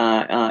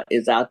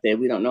is out there.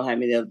 We don't know how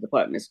many other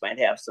departments might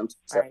have some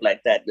stuff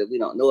like that we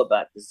don't know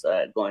about this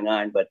going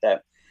on. But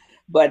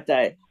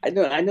I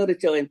know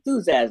that your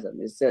enthusiasm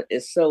is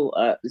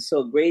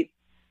so great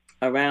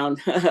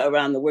around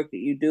around the work that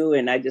you do,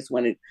 and I just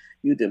wanted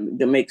you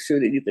to make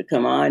sure that you could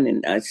come on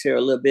and share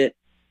a little bit,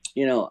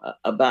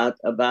 about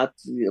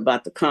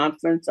the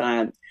conference.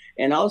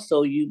 And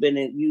also, you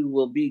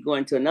will be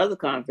going to another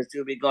conference.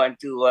 You'll be going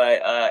to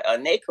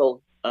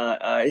NACO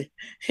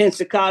in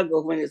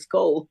Chicago when it's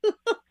cold.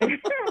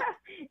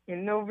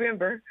 In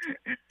November.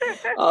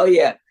 Oh,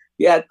 yeah.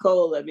 Yeah,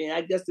 cold. I mean,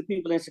 I guess the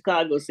people in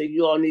Chicago say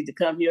you all need to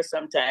come here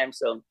sometime.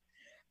 So,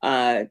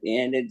 and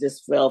it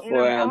just fell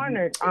for...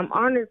 I'm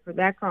honored for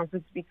that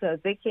conference because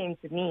they came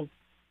to me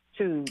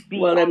to be...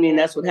 Well, I mean,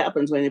 that's what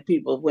happens when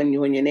when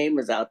your name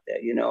is out there,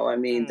 I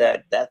mean,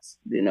 that's,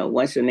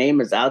 once your name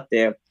is out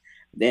there,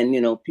 then,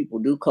 people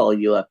do call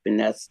you up, and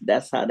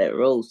that's how that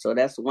rolls. So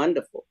that's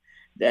wonderful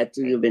that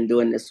you've been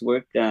doing this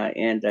work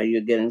and you're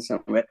getting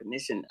some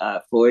recognition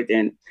for it.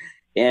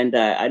 And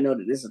I know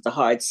that this is a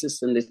hard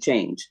system to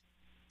change.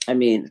 I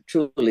mean,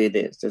 truly it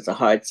is. It's a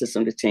hard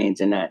system to change.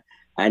 And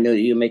I know that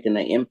you're making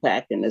an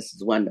impact, and this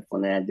is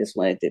wonderful. And I just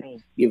wanted to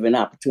give you an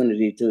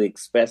opportunity to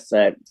express,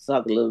 talk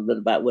a little bit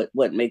about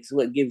what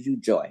gives you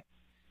joy.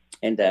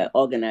 And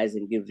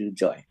organizing gives you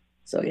joy.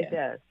 So, yeah. It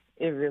does.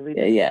 It really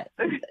does.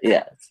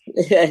 Yeah,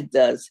 it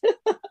does.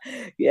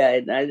 Yeah,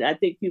 and I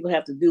think people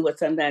have to do what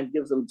sometimes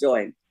gives them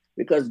joy,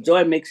 because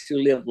joy makes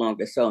you live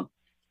longer. So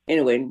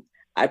anyway,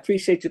 I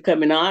appreciate you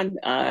coming on.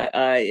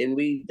 And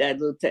that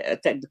little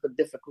technical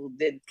difficulty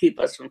did keep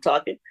us from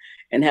talking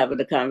and having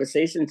the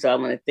conversation. So I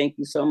want to thank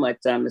you so much,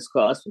 Ms.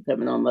 Cross, for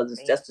coming on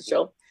Mother's Justice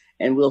Show.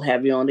 And we'll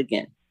have you on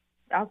again.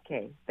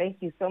 Okay.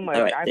 Thank you so much.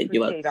 All right, I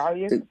appreciate all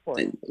your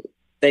support.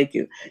 Thank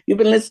you. You've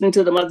been listening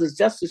to the Mother's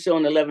Justice Show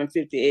on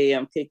 1150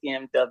 AM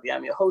KKMW.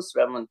 I'm your host,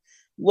 Reverend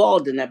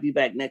Walden. I'll be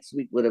back next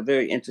week with a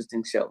very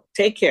interesting show.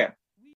 Take care.